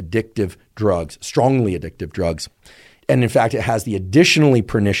category of addictive drugs, strongly addictive drugs. And in fact, it has the additionally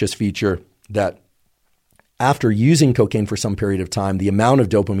pernicious feature that after using cocaine for some period of time, the amount of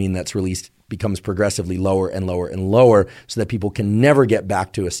dopamine that's released becomes progressively lower and lower and lower so that people can never get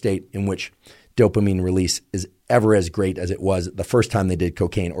back to a state in which dopamine release is ever as great as it was the first time they did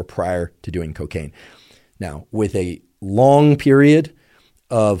cocaine or prior to doing cocaine. Now, with a long period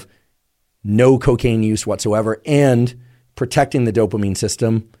of no cocaine use whatsoever and protecting the dopamine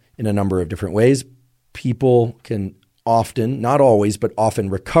system in a number of different ways, people can often, not always, but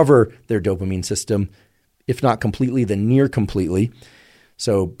often recover their dopamine system, if not completely, then near completely.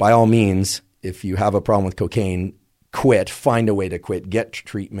 So by all means, if you have a problem with cocaine, quit, find a way to quit, get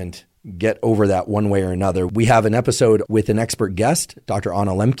treatment, get over that one way or another. We have an episode with an expert guest, Dr.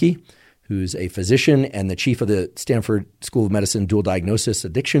 Anna Lemke, who's a physician and the chief of the Stanford School of Medicine Dual Diagnosis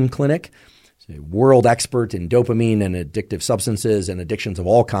Addiction Clinic. She's a world expert in dopamine and addictive substances and addictions of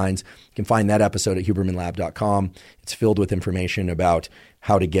all kinds. You can find that episode at hubermanlab.com. It's filled with information about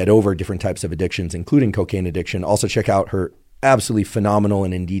how to get over different types of addictions, including cocaine addiction. Also check out her absolutely phenomenal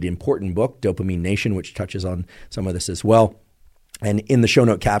and indeed important book, Dopamine Nation, which touches on some of this as well. And in the show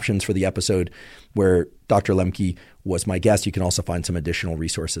note captions for the episode where Dr. Lemke was my guest, you can also find some additional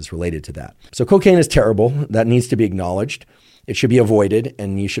resources related to that. So cocaine is terrible. That needs to be acknowledged. It should be avoided,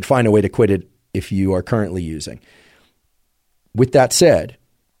 and you should find a way to quit it if you are currently using. With that said,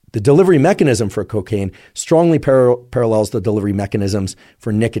 the delivery mechanism for cocaine strongly parallels the delivery mechanisms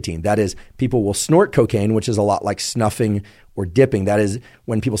for nicotine. That is, people will snort cocaine, which is a lot like snuffing or dipping. That is,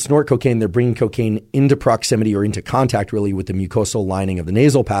 when people snort cocaine, they're bringing cocaine into proximity or into contact really with the mucosal lining of the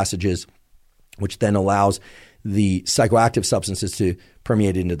nasal passages, which then allows the psychoactive substances to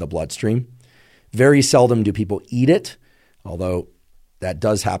permeate into the bloodstream. Very seldom do people eat it, although that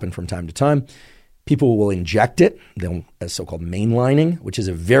does happen from time to time. People will inject it, as so-called mainlining, which is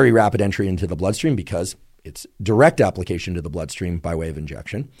a very rapid entry into the bloodstream because it's direct application to the bloodstream by way of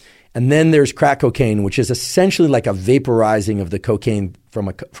injection. And then there's crack cocaine, which is essentially like a vaporizing of the cocaine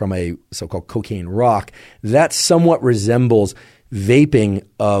from a so-called cocaine rock. That somewhat resembles vaping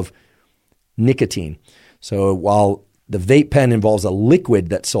of nicotine. So while the vape pen involves a liquid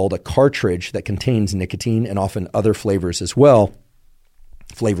that's sold, a cartridge that contains nicotine and often other flavors as well,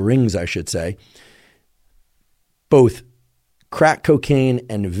 flavorings, I should say, both crack cocaine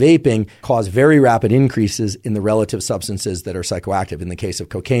and vaping cause very rapid increases in the relative substances that are psychoactive. In the case of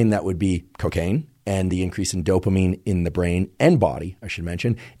cocaine, that would be cocaine and the increase in dopamine in the brain and body, I should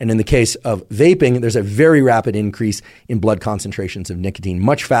mention. And in the case of vaping, there's a very rapid increase in blood concentrations of nicotine,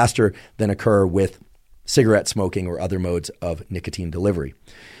 much faster than occur with cigarette smoking or other modes of nicotine delivery.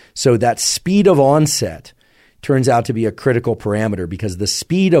 So that speed of onset turns out to be a critical parameter because the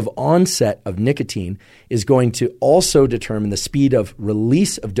speed of onset of nicotine is going to also determine the speed of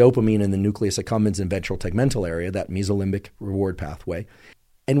release of dopamine in the nucleus accumbens and ventral tegmental area, that mesolimbic reward pathway.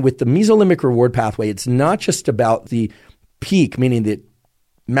 And with the mesolimbic reward pathway, it's not just about the peak, meaning the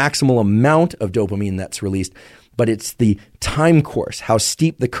maximal amount of dopamine that's released, but it's the time course, how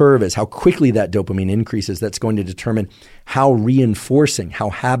steep the curve is, how quickly that dopamine increases, that's going to determine how reinforcing,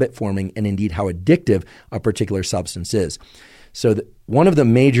 how habit forming, and indeed how addictive a particular substance is. So one of the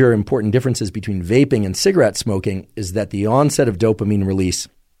major important differences between vaping and cigarette smoking is that the onset of dopamine release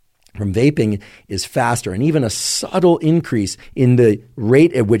from vaping is faster, and even a subtle increase in the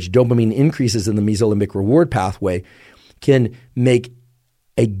rate at which dopamine increases in the mesolimbic reward pathway can make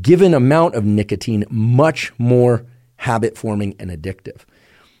a given amount of nicotine much more habit-forming and addictive.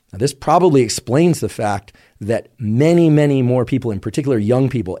 Now, this probably explains the fact that many, many more people, in particular young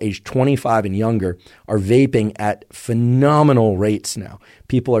people, aged 25 and younger, are vaping at phenomenal rates now.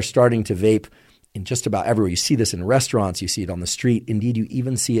 People are starting to vape in just about everywhere. You see this in restaurants, you see it on the street. Indeed, you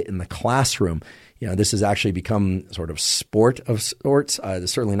even see it in the classroom. This has actually become sort of sport of sorts.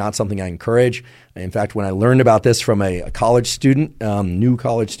 It's certainly not something I encourage. In fact, when I learned about this from a college student, new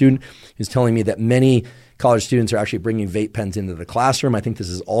college student, who's telling me that many college students are actually bringing vape pens into the classroom. I think this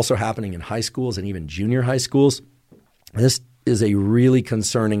is also happening in high schools and even junior high schools. This is a really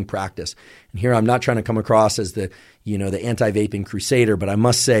concerning practice. And here I'm not trying to come across as the anti-vaping crusader, but I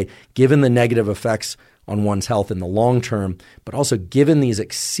must say, given the negative effects on one's health in the long term, but also given these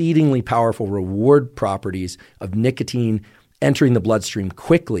exceedingly powerful reward properties of nicotine entering the bloodstream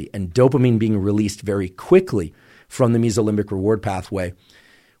quickly and dopamine being released very quickly from the mesolimbic reward pathway,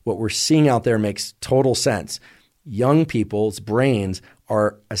 what we're seeing out there makes total sense. Young people's brains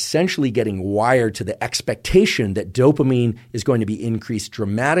are essentially getting wired to the expectation that dopamine is going to be increased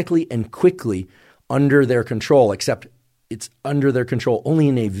dramatically and quickly under their control, except it's under their control only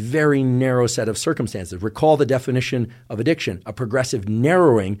in a very narrow set of circumstances. Recall the definition of addiction, a progressive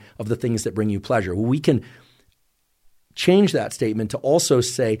narrowing of the things that bring you pleasure. Well, we can change that statement to also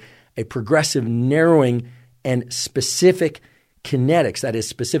say a progressive narrowing and specific kinetics, that is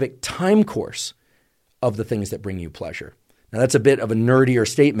specific time course of the things that bring you pleasure. Now, that's a bit of a nerdier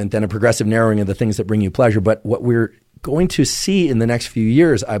statement than a progressive narrowing of the things that bring you pleasure, but what we're going to see in the next few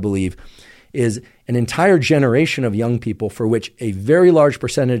years, I believe, is an entire generation of young people for which a very large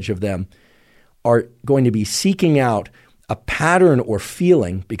percentage of them are going to be seeking out a pattern or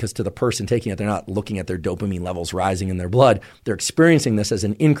feeling, because to the person taking it, they're not looking at their dopamine levels rising in their blood. They're experiencing this as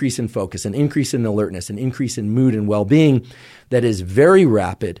an increase in focus, an increase in alertness, an increase in mood and well-being that is very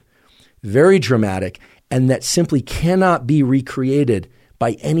rapid, very dramatic, and that simply cannot be recreated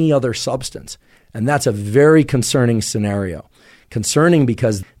by any other substance. And that's a very concerning scenario. Concerning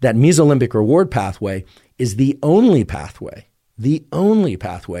because that mesolimbic reward pathway is the only pathway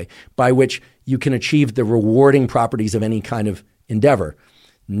by which you can achieve the rewarding properties of any kind of endeavor.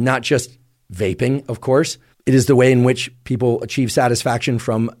 Not just vaping, of course. It is the way in which people achieve satisfaction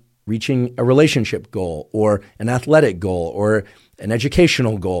from reaching a relationship goal or an athletic goal or an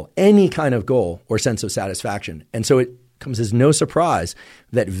educational goal, any kind of goal or sense of satisfaction. And so it comes as no surprise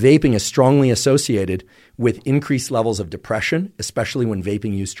that vaping is strongly associated with increased levels of depression, especially when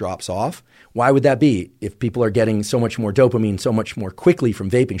vaping use drops off. Why would that be? If people are getting so much more dopamine so much more quickly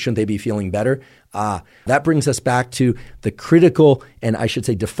from vaping, shouldn't they be feeling better? That brings us back to the critical and I should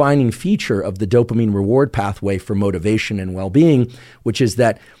say defining feature of the dopamine reward pathway for motivation and well-being, which is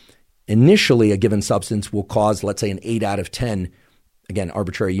that initially a given substance will cause, let's say, an 8 out of 10, again,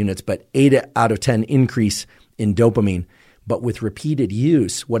 arbitrary units, but 8 out of 10 increase in dopamine. But with repeated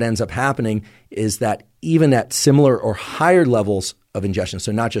use, what ends up happening is that even at similar or higher levels of ingestion,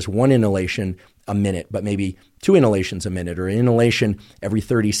 so not just one inhalation a minute, but maybe 2 inhalations a minute or an inhalation every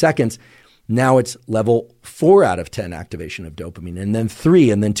 30 seconds, now it's level 4 out of 10 activation of dopamine, and then 3,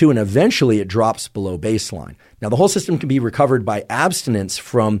 and then 2, and eventually it drops below baseline. Now, the whole system can be recovered by abstinence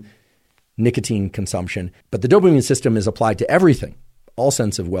from nicotine consumption, but the dopamine system is applied to everything, all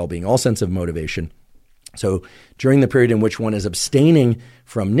sense of well-being, all sense of motivation. So during the period in which one is abstaining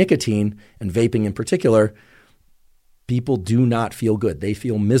from nicotine, and vaping in particular, people do not feel good. They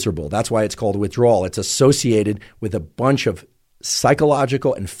feel miserable. That's why it's called withdrawal. It's associated with a bunch of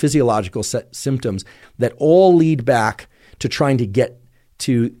psychological and physiological symptoms that all lead back to trying to get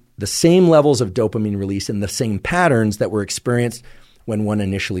to the same levels of dopamine release and the same patterns that were experienced when one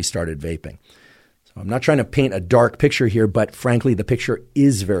initially started vaping. So I'm not trying to paint a dark picture here, but frankly, the picture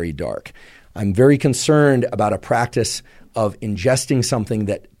is very dark. I'm very concerned about a practice of ingesting something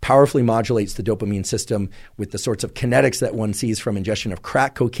that powerfully modulates the dopamine system with the sorts of kinetics that one sees from ingestion of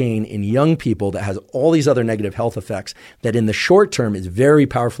crack cocaine in young people that has all these other negative health effects that in the short term is very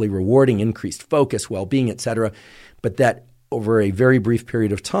powerfully rewarding, increased focus, well-being, et cetera, but that over a very brief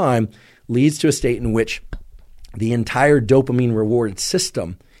period of time leads to a state in which the entire dopamine reward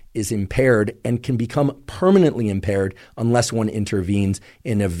system is impaired and can become permanently impaired unless one intervenes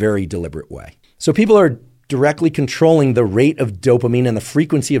in a very deliberate way. So people are directly controlling the rate of dopamine and the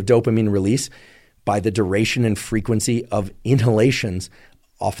frequency of dopamine release by the duration and frequency of inhalations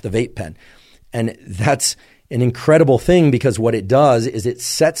off the vape pen. And that's an incredible thing, because what it does is it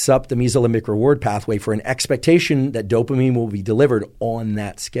sets up the mesolimbic reward pathway for an expectation that dopamine will be delivered on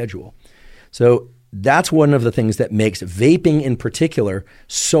that schedule. So that's one of the things that makes vaping in particular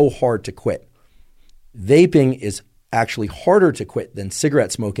so hard to quit. Vaping is actually harder to quit than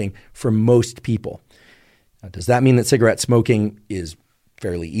cigarette smoking for most people. Now, does that mean that cigarette smoking is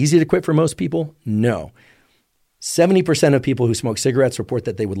fairly easy to quit for most people? No. 70% of people who smoke cigarettes report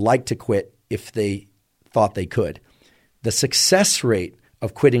that they would like to quit if they thought they could. The success rate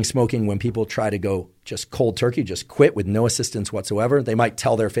of quitting smoking when people try to go just cold turkey, just quit with no assistance whatsoever, they might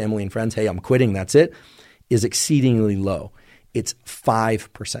tell their family and friends, hey, I'm quitting, that's it, is exceedingly low. It's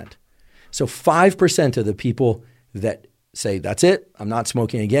 5%. So 5% of the people that say, that's it, I'm not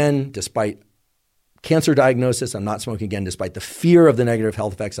smoking again, despite cancer diagnosis, I'm not smoking again, despite the fear of the negative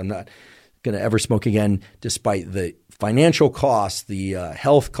health effects, I'm not going to ever smoke again, despite the financial cost, the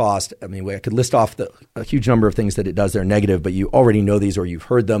health cost. I mean, I could list off a huge number of things that it does that are negative, but you already know these or you've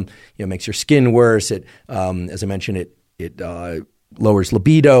heard them. It makes your skin worse. It, as I mentioned, it lowers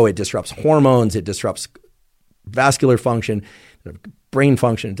libido. It disrupts hormones. It disrupts vascular function, brain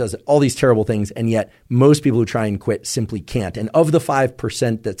function. It does all these terrible things. And yet most people who try and quit simply can't. And of the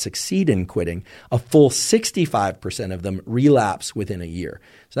 5% that succeed in quitting, a full 65% of them relapse within a year.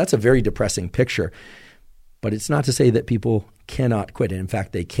 So that's a very depressing picture. But it's not to say that people cannot quit. And in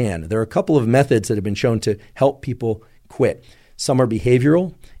fact, they can. There are a couple of methods that have been shown to help people quit. Some are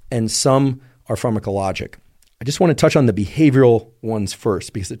behavioral and some are pharmacologic. I just want to touch on the behavioral ones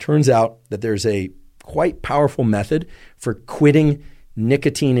first, because it turns out that there's a quite powerful method for quitting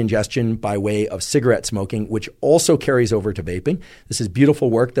nicotine ingestion by way of cigarette smoking, which also carries over to vaping. This is beautiful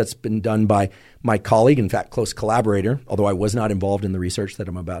work that's been done by my colleague, in fact, close collaborator, although I was not involved in the research that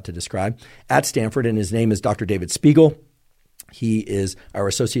I'm about to describe, at Stanford, and his name is Dr. David Spiegel. He is our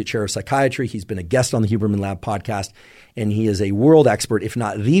Associate Chair of Psychiatry. He's been a guest on the Huberman Lab podcast, and he is a world expert, if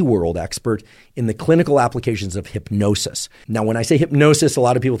not the world expert, in the clinical applications of hypnosis. Now, when I say hypnosis, a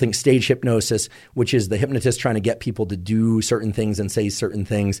lot of people think stage hypnosis, which is the hypnotist trying to get people to do certain things and say certain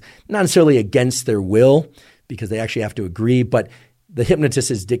things, not necessarily against their will, because they actually have to agree, but the hypnotist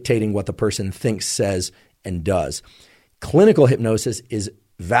is dictating what the person thinks, says, and does. Clinical hypnosis is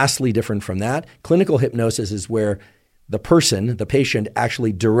vastly different from that. Clinical hypnosis is where the person, the patient,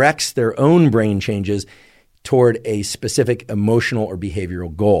 actually directs their own brain changes toward a specific emotional or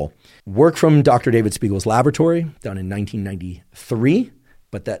behavioral goal. Work from Dr. David Spiegel's laboratory, done in 1993,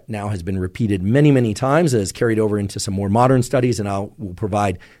 but that now has been repeated many, many times and has carried over into some more modern studies, and I will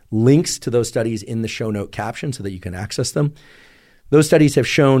provide links to those studies in the show note caption so that you can access them. Those studies have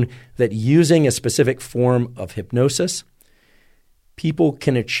shown that using a specific form of hypnosis, people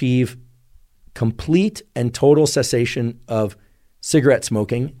can achieve complete and total cessation of cigarette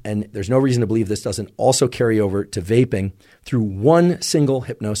smoking, and there's no reason to believe this doesn't also carry over to vaping, through one single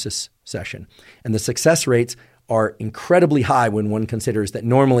hypnosis session. And the success rates are incredibly high when one considers that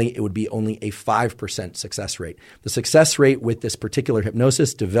normally it would be only a 5% success rate. The success rate with this particular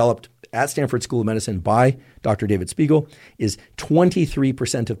hypnosis, developed at Stanford School of Medicine by Dr. David Spiegel, is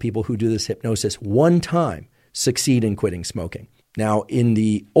 23% of people who do this hypnosis one time succeed in quitting smoking. Now, in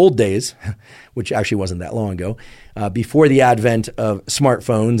the old days, which actually wasn't that long ago, before the advent of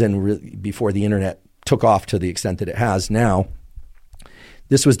smartphones and before the internet took off to the extent that it has now,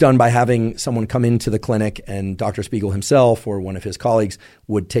 this was done by having someone come into the clinic, and Dr. Spiegel himself or one of his colleagues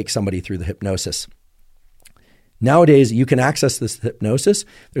would take somebody through the hypnosis. Nowadays, you can access this hypnosis.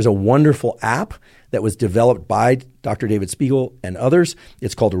 There's a wonderful app that was developed by Dr. David Spiegel and others.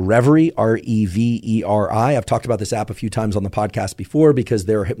 It's called Reveri, R-E-V-E-R-I. I've talked about this app a few times on the podcast before because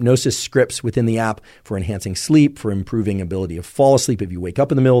there are hypnosis scripts within the app for enhancing sleep, for improving ability to fall asleep if you wake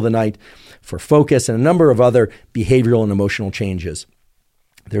up in the middle of the night, for focus, and a number of other behavioral and emotional changes.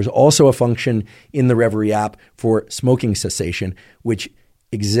 There's also a function in the Reveri app for smoking cessation, which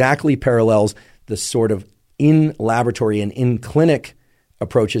exactly parallels the sort of in-laboratory and in-clinic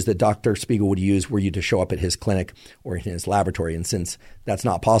approaches that Dr. Spiegel would use were you to show up at his clinic or in his laboratory. And since that's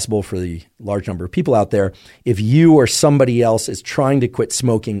not possible for the large number of people out there, if you or somebody else is trying to quit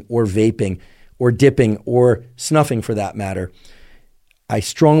smoking or vaping or dipping or snuffing for that matter, I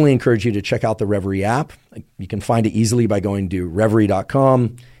strongly encourage you to check out the Reveri app. You can find it easily by going to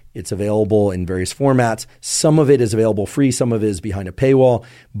Reveri.com. It's available in various formats. Some of it is available free. Some of it is behind a paywall.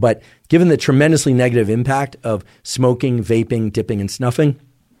 But given the tremendously negative impact of smoking, vaping, dipping, and snuffing,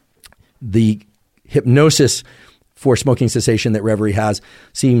 the hypnosis for smoking cessation that Reveri has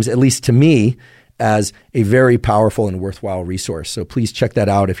seems, at least to me, as a very powerful and worthwhile resource. So please check that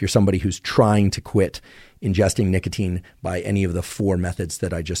out if you're somebody who's trying to quit ingesting nicotine by any of the 4 methods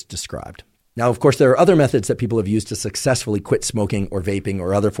that I just described. Now, of course, there are other methods that people have used to successfully quit smoking or vaping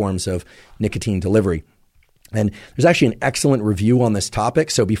or other forms of nicotine delivery. And there's actually an excellent review on this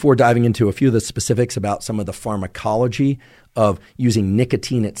topic. So before diving into a few of the specifics about some of the pharmacology of using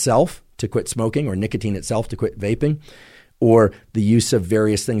nicotine itself to quit smoking or nicotine itself to quit vaping, or the use of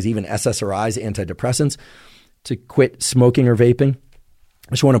various things, even SSRIs, antidepressants, to quit smoking or vaping,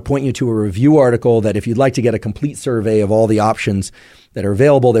 I just want to point you to a review article that if you'd like to get a complete survey of all the options that are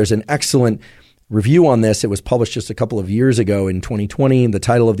available, there's an excellent review on this. It was published just a couple of years ago in 2020. The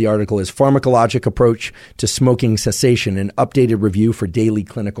title of the article is Pharmacologic Approach to Smoking Cessation, an updated review for daily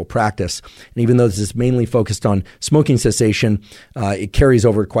clinical practice. And even though this is mainly focused on smoking cessation, it carries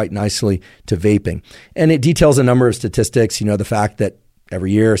over quite nicely to vaping. And it details a number of statistics, the fact that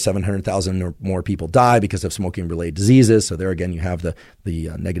every year, 700,000 or more people die because of smoking-related diseases. So there again, you have the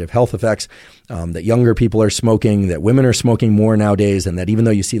negative health effects, that younger people are smoking, that women are smoking more nowadays, and that even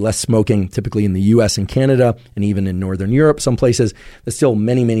though you see less smoking typically in the US and Canada, and even in Northern Europe, some places, that still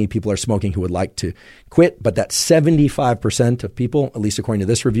many, many people are smoking who would like to quit, but that 75% of people, at least according to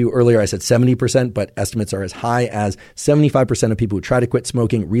this review, earlier I said 70%, but estimates are as high as 75% of people who try to quit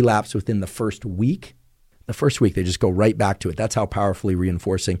smoking relapse within the first week. The first week, they just go right back to it. That's how powerfully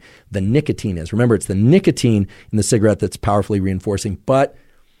reinforcing the nicotine is. Remember, it's the nicotine in the cigarette that's powerfully reinforcing, but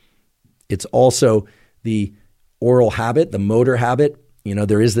it's also the oral habit, the motor habit.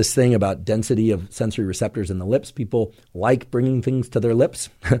 There is this thing about density of sensory receptors in the lips. People like bringing things to their lips,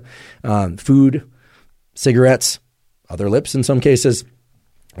 food, cigarettes, other lips in some cases,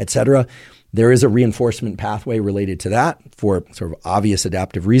 etc. There is a reinforcement pathway related to that for sort of obvious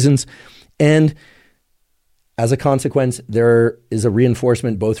adaptive reasons. And as a consequence, there is a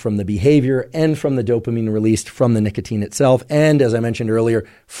reinforcement both from the behavior and from the dopamine released from the nicotine itself. And as I mentioned earlier,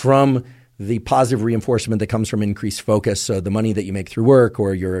 from the positive reinforcement that comes from increased focus. So the money that you make through work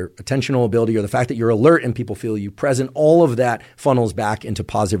or your attentional ability or the fact that you're alert and people feel you present, all of that funnels back into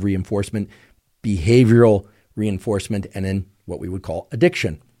positive reinforcement, behavioral reinforcement, and then what we would call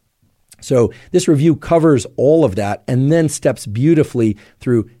addiction. So this review covers all of that and then steps beautifully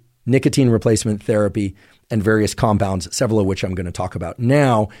through nicotine replacement therapy and various compounds, several of which I'm going to talk about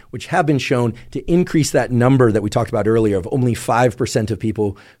now, which have been shown to increase that number that we talked about earlier of only 5% of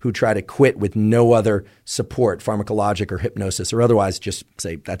people who try to quit with no other support, pharmacologic or hypnosis or otherwise, just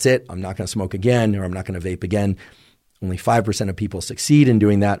say, that's it, I'm not going to smoke again or I'm not going to vape again. Only 5% of people succeed in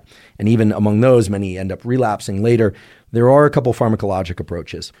doing that. And even among those, many end up relapsing later. There are a couple pharmacologic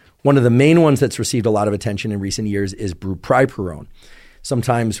approaches. One of the main ones that's received a lot of attention in recent years is bupropion,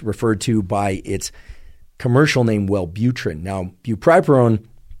 sometimes referred to by its commercial name Wellbutrin. Now, bupropion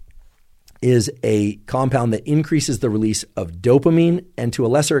is a compound that increases the release of dopamine and to a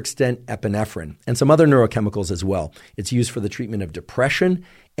lesser extent epinephrine and some other neurochemicals as well. It's used for the treatment of depression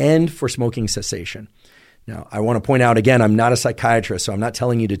and for smoking cessation. Now, I want to point out again, I'm not a psychiatrist, so I'm not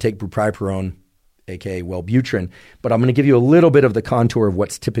telling you to take bupropion, aka Wellbutrin, but I'm going to give you a little bit of the contour of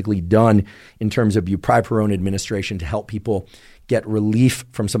what's typically done in terms of bupropion administration to help people get relief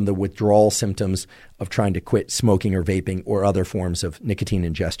from some of the withdrawal symptoms of trying to quit smoking or vaping or other forms of nicotine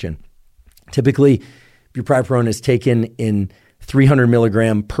ingestion. Typically, bupropion is taken in 300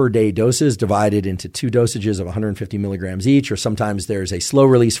 milligram per day doses divided into 2 dosages of 150 milligrams each, or sometimes there's a slow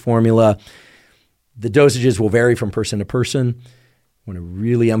release formula. The dosages will vary from person to person. I want to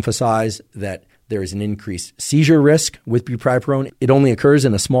really emphasize that there is an increased seizure risk with bupropion. It only occurs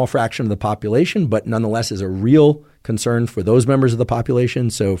in a small fraction of the population, but nonetheless is a real concern for those members of the population.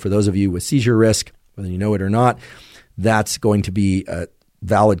 So for those of you with seizure risk, whether you know it or not, that's going to be a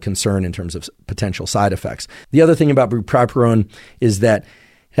valid concern in terms of potential side effects. The other thing about bupropion is that it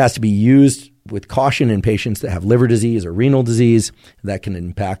has to be used with caution in patients that have liver disease or renal disease. That can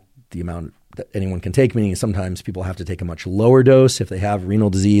impact the amount that anyone can take, meaning sometimes people have to take a much lower dose if they have renal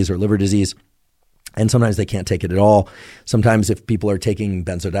disease or liver disease. And sometimes they can't take it at all. Sometimes if people are taking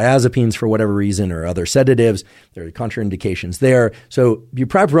benzodiazepines for whatever reason or other sedatives, there are contraindications there. So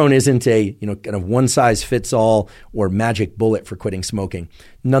bupropion isn't a kind of one-size-fits-all or magic bullet for quitting smoking.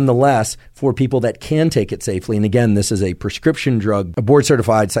 Nonetheless, for people that can take it safely, and again, this is a prescription drug, a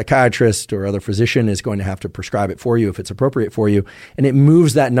board-certified psychiatrist or other physician is going to have to prescribe it for you if it's appropriate for you. And it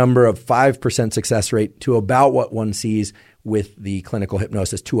moves that number of 5% success rate to about what one sees with the clinical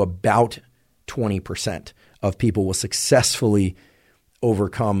hypnosis, to about 20% of people will successfully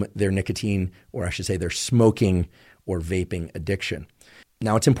overcome their nicotine, or I should say their smoking or vaping addiction.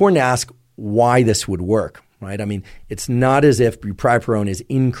 Now, it's important to ask why this would work, right? I mean, it's not as if bupropion is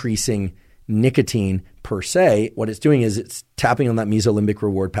increasing nicotine per se. What it's doing is it's tapping on that mesolimbic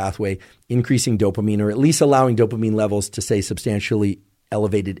reward pathway, increasing dopamine, or at least allowing dopamine levels to stay substantially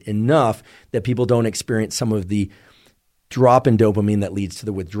elevated enough that people don't experience some of the drop in dopamine that leads to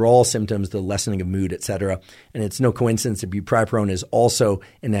the withdrawal symptoms, the lessening of mood, etc. And it's no coincidence that bupropion is also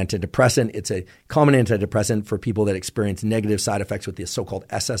an antidepressant. It's a common antidepressant for people that experience negative side effects with the so-called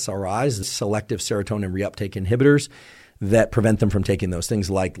SSRIs, the selective serotonin reuptake inhibitors, that prevent them from taking those things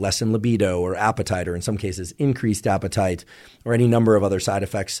like lessen libido or appetite, or in some cases increased appetite, or any number of other side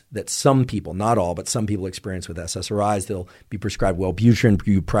effects that some people, not all, but some people experience with SSRIs. They'll be prescribed Wellbutrin,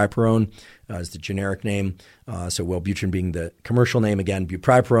 bupropion is the generic name. So Wellbutrin being the commercial name. Again,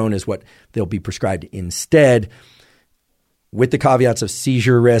 bupropion is what they'll be prescribed instead, with the caveats of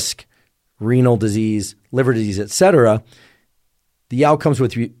seizure risk, renal disease, liver disease, etc. The outcomes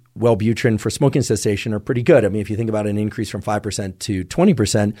with Wellbutrin for smoking cessation are pretty good. I mean, if you think about an increase from 5% to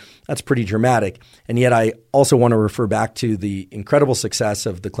 20%, that's pretty dramatic. And yet I also want to refer back to the incredible success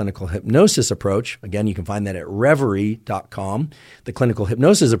of the clinical hypnosis approach. Again, you can find that at reverie.com. The clinical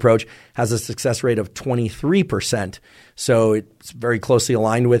hypnosis approach has a success rate of 23%. So it's very closely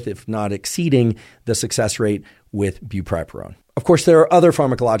aligned with, if not exceeding, the success rate with bupropion. Of course, there are other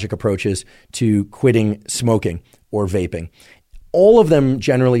pharmacologic approaches to quitting smoking or vaping. All of them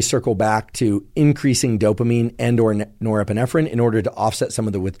generally circle back to increasing dopamine and or norepinephrine in order to offset some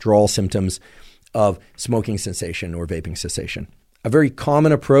of the withdrawal symptoms of smoking cessation or vaping cessation. A very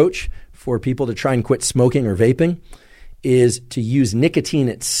common approach for people to try and quit smoking or vaping is to use nicotine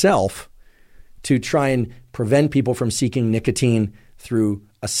itself to try and prevent people from seeking nicotine through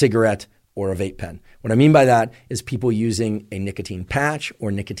a cigarette or a vape pen. What I mean by that is people using a nicotine patch or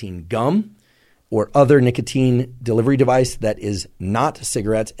nicotine gum or other nicotine delivery device that is not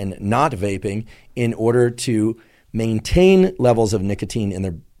cigarettes and not vaping in order to maintain levels of nicotine in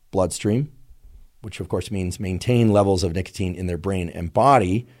their bloodstream, which of course means maintain levels of nicotine in their brain and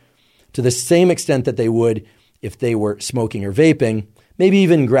body to the same extent that they would if they were smoking or vaping, maybe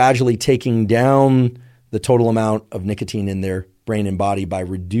even gradually taking down the total amount of nicotine in their brain and body by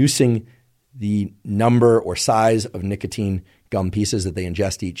reducing the number or size of nicotine gum pieces that they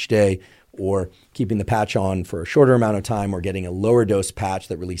ingest each day, or keeping the patch on for a shorter amount of time, or getting a lower dose patch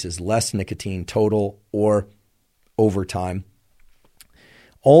that releases less nicotine total or over time.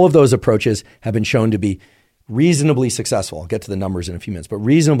 All of those approaches have been shown to be reasonably successful. I'll get to the numbers in a few minutes, but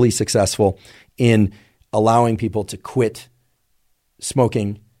reasonably successful in allowing people to quit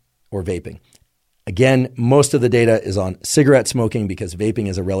smoking or vaping. Again, most of the data is on cigarette smoking because vaping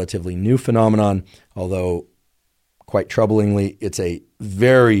is a relatively new phenomenon, although quite troublingly, it's a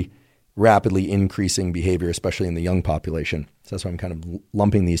very rapidly increasing behavior, especially in the young population. So that's why I'm kind of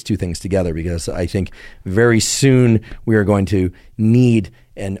lumping these two things together, because I think very soon we are going to need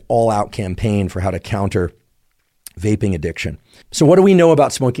an all-out campaign for how to counter vaping addiction. So what do we know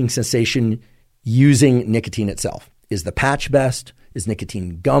about smoking cessation using nicotine itself? Is the patch best? Is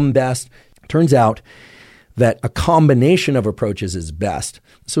nicotine gum best? Turns out that a combination of approaches is best.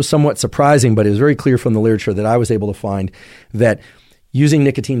 So somewhat surprising, but it was very clear from the literature that I was able to find that using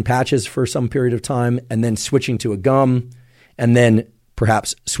nicotine patches for some period of time and then switching to a gum and then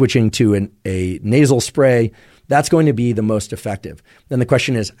perhaps switching to a nasal spray, that's going to be the most effective. Then the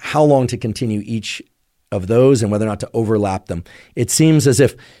question is how long to continue each of those and whether or not to overlap them. It seems as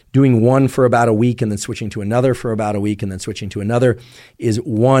if doing one for about a week and then switching to another for about a week and then switching to another is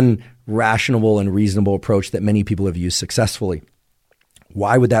one rational and reasonable approach that many people have used successfully.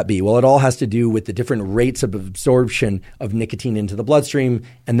 Why would that be? Well, it all has to do with the different rates of absorption of nicotine into the bloodstream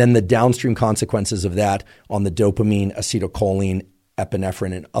and then the downstream consequences of that on the dopamine, acetylcholine,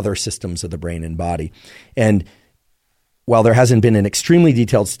 epinephrine, and other systems of the brain and body. And while there hasn't been an extremely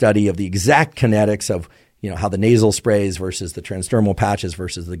detailed study of the exact kinetics of how the nasal sprays versus the transdermal patches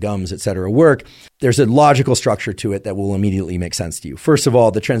versus the gums, et cetera, work, there's a logical structure to it that will immediately make sense to you. First of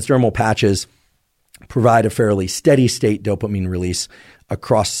all, the transdermal patches provide a fairly steady state dopamine release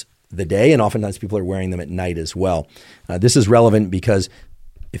across the day, and oftentimes people are wearing them at night as well. This is relevant because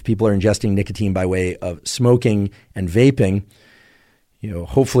if people are ingesting nicotine by way of smoking and vaping,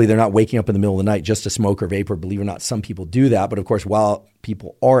 hopefully they're not waking up in the middle of the night just to smoke or vape, or believe it or not, some people do that. But of course, while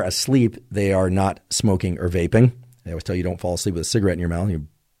people are asleep, they are not smoking or vaping. They always tell you don't fall asleep with a cigarette in your mouth. You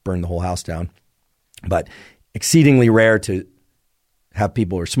burn the whole house down. But exceedingly rare to have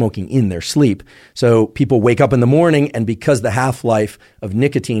people who are smoking in their sleep. So people wake up in the morning, and because the half-life of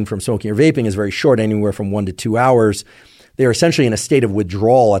nicotine from smoking or vaping is very short, anywhere from 1 to 2 hours, they're essentially in a state of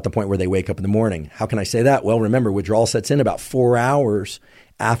withdrawal at the point where they wake up in the morning. How can I say that? Well, remember, withdrawal sets in about 4 hours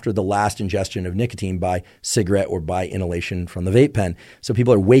after the last ingestion of nicotine by cigarette or by inhalation from the vape pen. So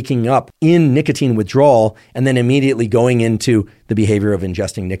people are waking up in nicotine withdrawal and then immediately going into the behavior of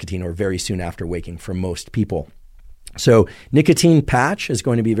ingesting nicotine, or very soon after waking for most people. So nicotine patch is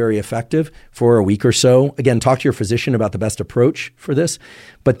going to be very effective for a week or so. Again, talk to your physician about the best approach for this,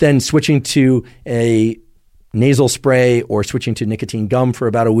 but then switching to a nasal spray or switching to nicotine gum for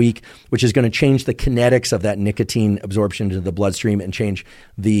about a week, which is going to change the kinetics of that nicotine absorption into the bloodstream and change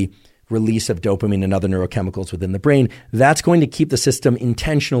the release of dopamine and other neurochemicals within the brain. That's going to keep the system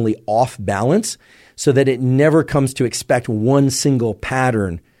intentionally off balance so that it never comes to expect one single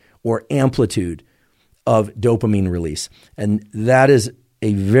pattern or amplitude of dopamine release. And that is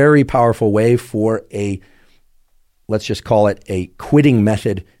a very powerful way for let's just call it a quitting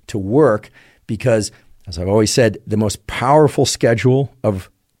method to work, because as I've always said, the most powerful schedule of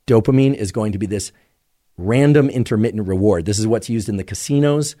dopamine is going to be this random intermittent reward. This is what's used in the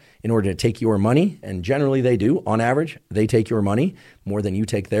casinos in order to take your money. And generally they do. On average, they take your money more than you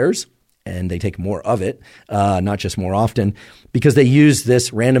take theirs. And they take more of it, not just more often, because they use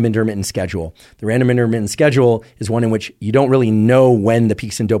this random intermittent schedule. The random intermittent schedule is one in which you don't really know when the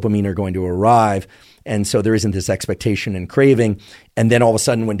peaks in dopamine are going to arrive. And so there isn't this expectation and craving. And then all of a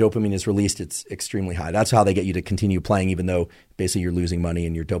sudden when dopamine is released, it's extremely high. That's how they get you to continue playing, even though basically you're losing money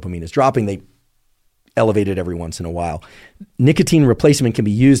and your dopamine is dropping. They elevate it every once in a while. Nicotine replacement can be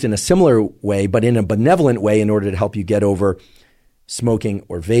used in a similar way, but in a benevolent way in order to help you get over smoking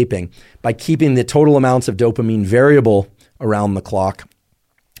or vaping, by keeping the total amounts of dopamine variable around the clock.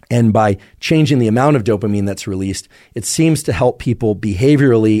 And by changing the amount of dopamine that's released, it seems to help people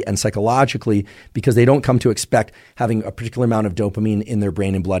behaviorally and psychologically, because they don't come to expect having a particular amount of dopamine in their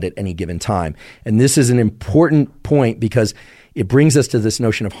brain and blood at any given time. And this is an important point because it brings us to this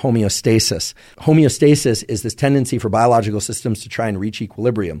notion of homeostasis. Homeostasis is this tendency for biological systems to try and reach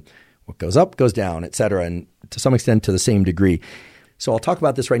equilibrium. What goes up goes down, et cetera, and to some extent to the same degree. So I'll talk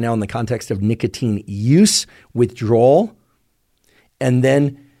about this right now in the context of nicotine use, withdrawal, and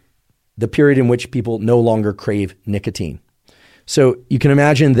then the period in which people no longer crave nicotine. So you can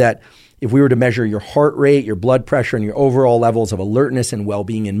imagine that if we were to measure your heart rate, your blood pressure, and your overall levels of alertness and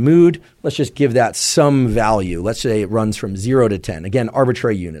well-being and mood, let's just give that some value. Let's say it runs from 0 to 10. Again,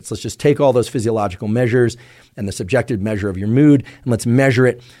 arbitrary units. Let's just take all those physiological measures and the subjective measure of your mood, and let's measure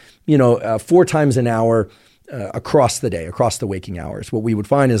it 4 times an hour across the day, across the waking hours. What we would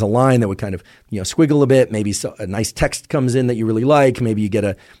find is a line that would kind of, squiggle a bit. Maybe a nice text comes in that you really like. Maybe you get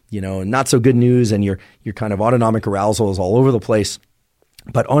a, not so good news, and your kind of autonomic arousal is all over the place.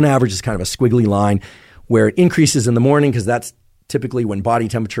 But on average, it's kind of a squiggly line where it increases in the morning because that's typically when body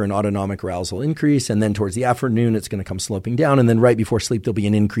temperature and autonomic arousal increase. And then towards the afternoon, it's going to come sloping down. And then right before sleep, there'll be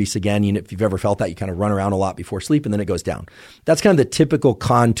an increase again. If you've ever felt that, you kind of run around a lot before sleep and then it goes down. That's kind of the typical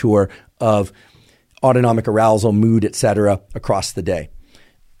contour of autonomic arousal, mood, et cetera, across the day.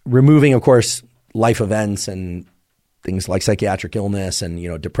 Removing, of course, life events and things like psychiatric illness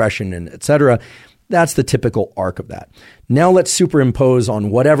and, depression and et cetera. That's the typical arc of that. Now let's superimpose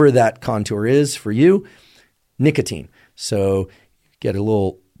on whatever that contour is for you, nicotine. So get a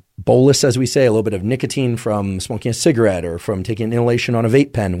little bolus, as we say, a little bit of nicotine from smoking a cigarette or from taking an inhalation on a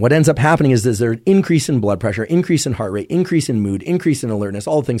vape pen. What ends up happening is there's an increase in blood pressure, increase in heart rate, increase in mood, increase in alertness,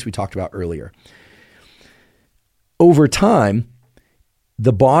 all the things we talked about earlier. Over time,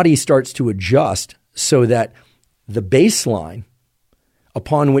 the body starts to adjust so that the baseline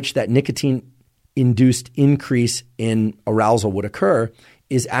upon which that nicotine-induced increase in arousal would occur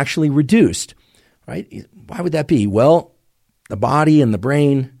is actually reduced, right? Why would that be? Well, the body and the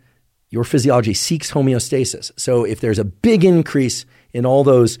brain, your physiology seeks homeostasis. So if there's a big increase in all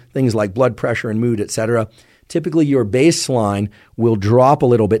those things like blood pressure and mood, et cetera, typically your baseline will drop a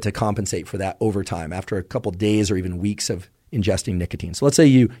little bit to compensate for that over time after a couple days or even weeks of ingesting nicotine. So let's say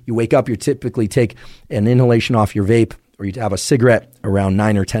you wake up, you typically take an inhalation off your vape or you have a cigarette around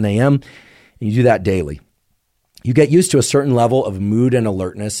 9 or 10 a.m. and you do that daily. You get used to a certain level of mood and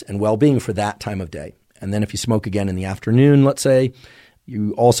alertness and well-being for that time of day. And then if you smoke again in the afternoon, let's say,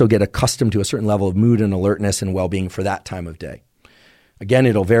 you also get accustomed to a certain level of mood and alertness and well-being for that time of day. Again,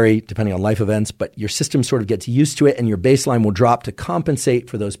 it'll vary depending on life events, but your system sort of gets used to it and your baseline will drop to compensate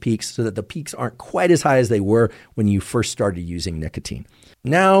for those peaks so that the peaks aren't quite as high as they were when you first started using nicotine.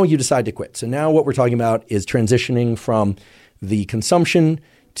 Now you decide to quit. So now what we're talking about is transitioning from the consumption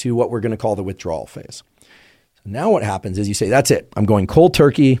to what we're going to call the withdrawal phase. So now what happens is you say, that's it. I'm going cold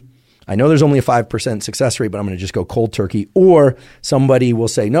turkey. I know there's only a 5% success rate, but I'm going to just go cold turkey. Or somebody will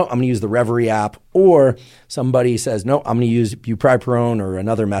say, no, I'm going to use the Reverie app. Or somebody says, no, I'm going to use bupropion or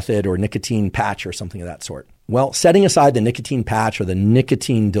another method or nicotine patch or something of that sort. Well, setting aside the nicotine patch or the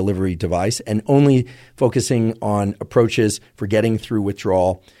nicotine delivery device and only focusing on approaches for getting through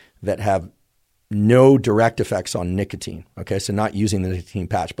withdrawal that have no direct effects on nicotine. Okay, so not using the nicotine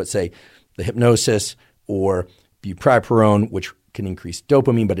patch, but say the hypnosis or bupropion, which can increase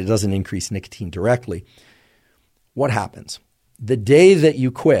dopamine, but it doesn't increase nicotine directly. What happens? The day that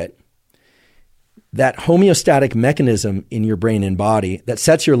you quit, that homeostatic mechanism in your brain and body that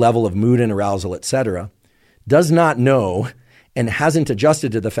sets your level of mood and arousal, etc., does not know and hasn't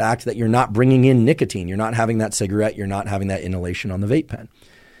adjusted to the fact that you're not bringing in nicotine. You're not having that cigarette. You're not having that inhalation on the vape pen.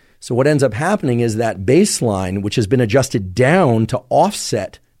 So what ends up happening is that baseline, which has been adjusted down to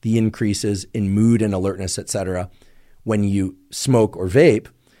offset the increases in mood and alertness, etc., when you smoke or vape,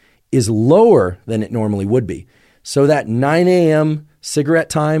 is lower than it normally would be. So that 9 a.m. cigarette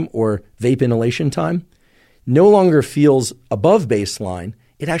time or vape inhalation time no longer feels above baseline.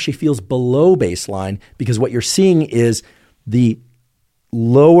 It actually feels below baseline because what you're seeing is the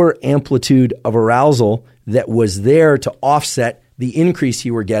lower amplitude of arousal that was there to offset the increase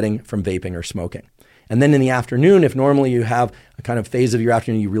you were getting from vaping or smoking. And then in the afternoon, if normally you have a kind of phase of your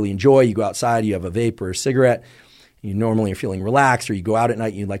afternoon you really enjoy, you go outside, you have a vape or a cigarette, you normally are feeling relaxed, or you go out at night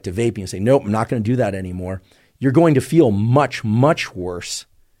and you like to vape and you say, nope, I'm not going to do that anymore. You're going to feel much, much worse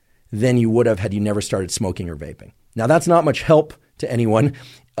than you would have had you never started smoking or vaping. Now, that's not much help to anyone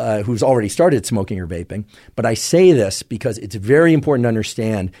who's already started smoking or vaping, but I say this because it's very important to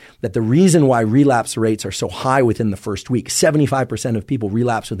understand that the reason why relapse rates are so high within the first week, 75% of people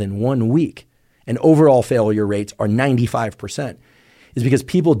relapse within 1 week, and overall failure rates are 95%, is because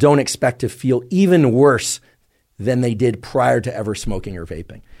people don't expect to feel even worse than they did prior to ever smoking or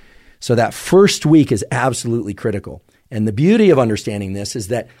vaping. So that first week is absolutely critical. And the beauty of understanding this is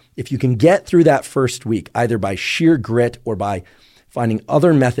that if you can get through that first week, either by sheer grit or by finding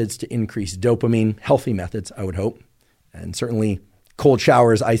other methods to increase dopamine, healthy methods, I would hope, and certainly cold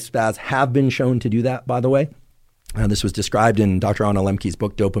showers, ice baths have been shown to do that, by the way. This was described in Dr. Anna Lemke's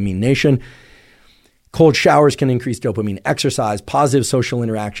book, Dopamine Nation. Cold showers can increase dopamine, exercise, positive social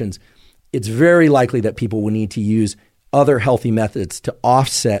interactions. It's very likely that people will need to use other healthy methods to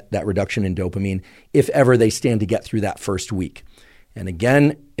offset that reduction in dopamine if ever they stand to get through that first week. And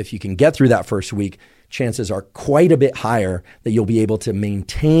again, if you can get through that first week, chances are quite a bit higher that you'll be able to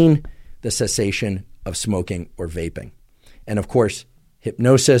maintain the cessation of smoking or vaping. And of course,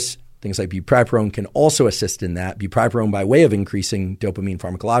 hypnosis, things like bupropion can also assist in that. Bupropion by way of increasing dopamine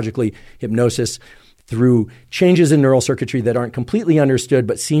pharmacologically, hypnosis through changes in neural circuitry that aren't completely understood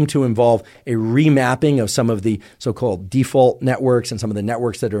but seem to involve a remapping of some of the so-called default networks and some of the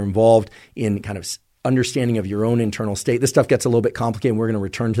networks that are involved in kind of understanding of your own internal state. This stuff gets a little bit complicated, and we're going to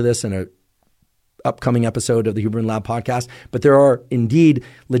return to this in an upcoming episode of the Huberman Lab podcast. But there are indeed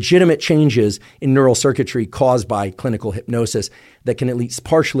legitimate changes in neural circuitry caused by clinical hypnosis that can at least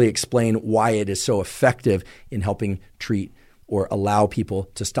partially explain why it is so effective in helping treat or allow people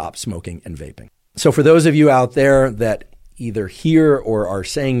to stop smoking and vaping. So for those of you out there that either hear or are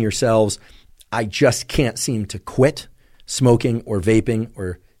saying yourselves, I just can't seem to quit smoking or vaping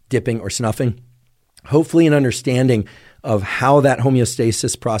or dipping or snuffing, hopefully an understanding of how that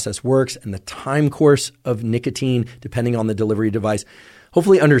homeostasis process works and the time course of nicotine, depending on the delivery device,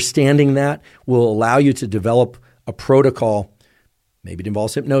 hopefully understanding that will allow you to develop a protocol. Maybe it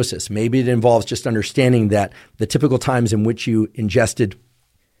involves hypnosis. Maybe it involves just understanding that the typical times in which you ingested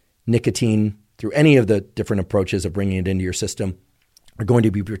nicotine through any of the different approaches of bringing it into your system are going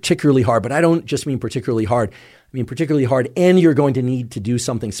to be particularly hard. But I don't just mean particularly hard. I mean particularly hard, and you're going to need to do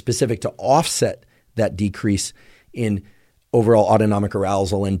something specific to offset that decrease in overall autonomic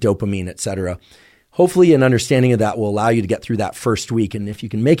arousal and dopamine, et cetera. Hopefully an understanding of that will allow you to get through that first week. And if you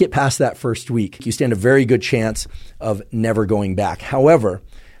can make it past that first week, you stand a very good chance of never going back. However,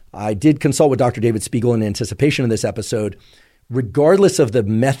 I did consult with Dr. David Spiegel in anticipation of this episode. Regardless of the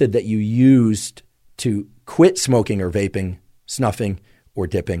method that you used to quit smoking or vaping, snuffing, or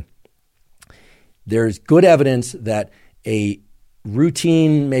dipping, there's good evidence that a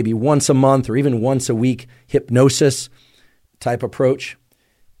routine, maybe once a month or even once a week hypnosis type approach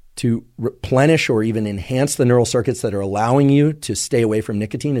to replenish or even enhance the neural circuits that are allowing you to stay away from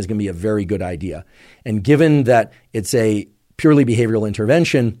nicotine is going to be a very good idea. And given that it's a purely behavioral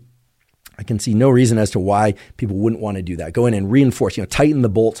intervention, I can see no reason as to why people wouldn't want to do that. Go in and reinforce, tighten the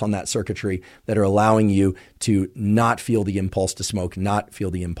bolts on that circuitry that are allowing you to not feel the impulse to smoke, not feel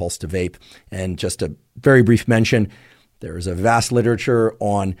the impulse to vape. And just a very brief mention, there is a vast literature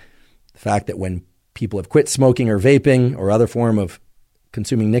on the fact that when people have quit smoking or vaping or other form of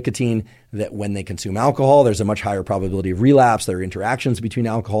consuming nicotine that when they consume alcohol, there's a much higher probability of relapse. There are interactions between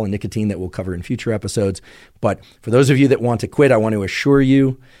alcohol and nicotine that we'll cover in future episodes. But for those of you that want to quit, I want to assure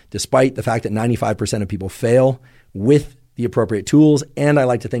you, despite the fact that 95% of people fail with the appropriate tools, and I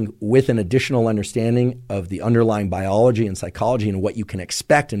like to think with an additional understanding of the underlying biology and psychology and what you can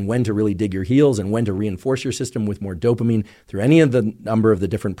expect and when to really dig your heels and when to reinforce your system with more dopamine through any of the number of the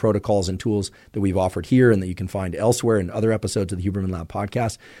different protocols and tools that we've offered here and that you can find elsewhere in other episodes of the Huberman Lab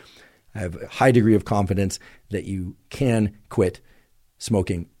podcast. I have a high degree of confidence that you can quit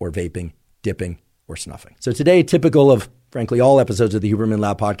smoking or vaping, dipping, or snuffing. So today, typical of frankly all episodes of the Huberman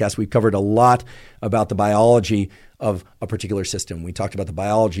Lab podcast, we've covered a lot about the biology of a particular system. We talked about the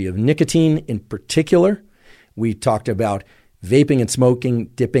biology of nicotine in particular. We talked about vaping and smoking,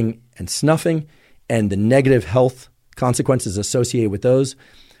 dipping and snuffing, and the negative health consequences associated with those.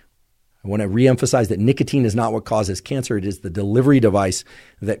 I want to reemphasize that nicotine is not what causes cancer. It is the delivery device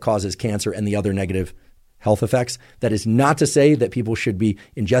that causes cancer and the other negative health effects. That is not to say that people should be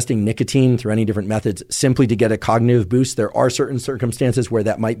ingesting nicotine through any different methods simply to get a cognitive boost. There are certain circumstances where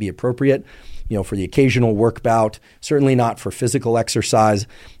that might be appropriate, for the occasional work bout, certainly not for physical exercise,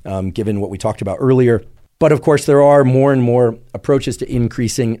 given what we talked about earlier. But of course, there are more and more approaches to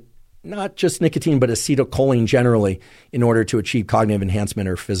increasing not just nicotine, but acetylcholine generally in order to achieve cognitive enhancement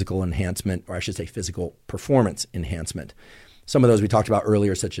or physical enhancement, or I should say physical performance enhancement. Some of those we talked about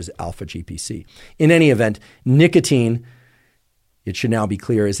earlier, such as alpha GPC. In any event, nicotine, it should now be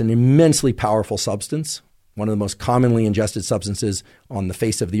clear, is an immensely powerful substance, one of the most commonly ingested substances on the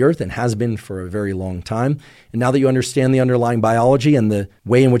face of the earth and has been for a very long time. And now that you understand the underlying biology and the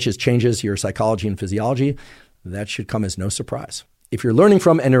way in which it changes your psychology and physiology, that should come as no surprise. If you're learning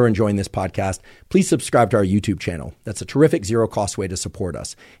from and are enjoying this podcast, please subscribe to our YouTube channel. That's a terrific zero-cost way to support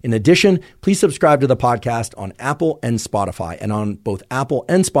us. In addition, please subscribe to the podcast on Apple and Spotify. And on both Apple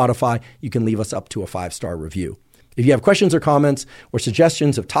and Spotify, you can leave us up to a 5-star review. If you have questions or comments or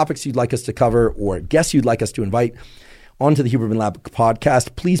suggestions of topics you'd like us to cover or guests you'd like us to invite onto the Huberman Lab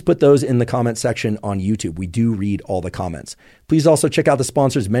podcast, please put those in the comment section on YouTube. We do read all the comments. Please also check out the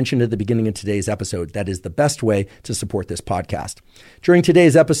sponsors mentioned at the beginning of today's episode. That is the best way to support this podcast. During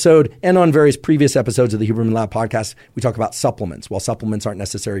today's episode and on various previous episodes of the Huberman Lab podcast, we talk about supplements. While supplements aren't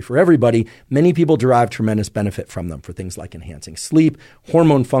necessary for everybody, many people derive tremendous benefit from them for things like enhancing sleep,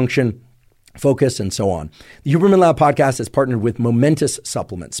 hormone function, focus, and so on. The Huberman Lab podcast has partnered with Momentous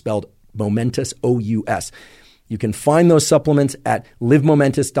Supplements, spelled Momentous, O-U-S. You can find those supplements at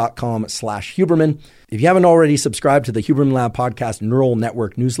livemomentous.com/Huberman. If you haven't already subscribed to the Huberman Lab Podcast Neural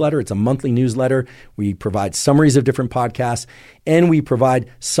Network newsletter, it's a monthly newsletter. We provide summaries of different podcasts, and we provide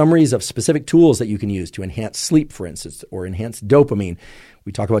summaries of specific tools that you can use to enhance sleep, for instance, or enhance dopamine.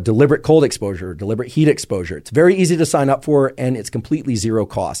 We talk about deliberate cold exposure, deliberate heat exposure. It's very easy to sign up for, and it's completely zero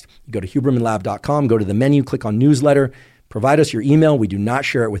cost. You go to hubermanlab.com, go to the menu, click on newsletter, provide us your email. We do not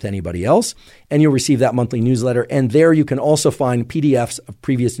share it with anybody else, and you'll receive that monthly newsletter. And there you can also find PDFs of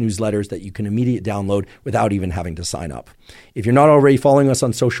previous newsletters that you can immediately download without even having to sign up. If you're not already following us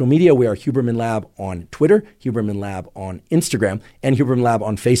on social media, we are Huberman Lab on Twitter, Huberman Lab on Instagram, and Huberman Lab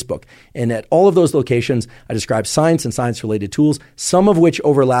on Facebook. And at all of those locations, I describe science and science-related tools, some of which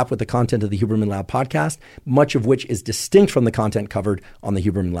overlap with the content of the Huberman Lab podcast, much of which is distinct from the content covered on the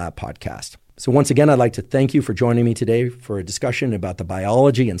Huberman Lab podcast. So once again, I'd like to thank you for joining me today for a discussion about the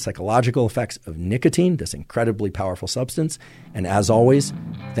biology and psychological effects of nicotine, this incredibly powerful substance. And as always,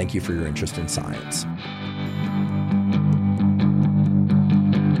 thank you for your interest in science.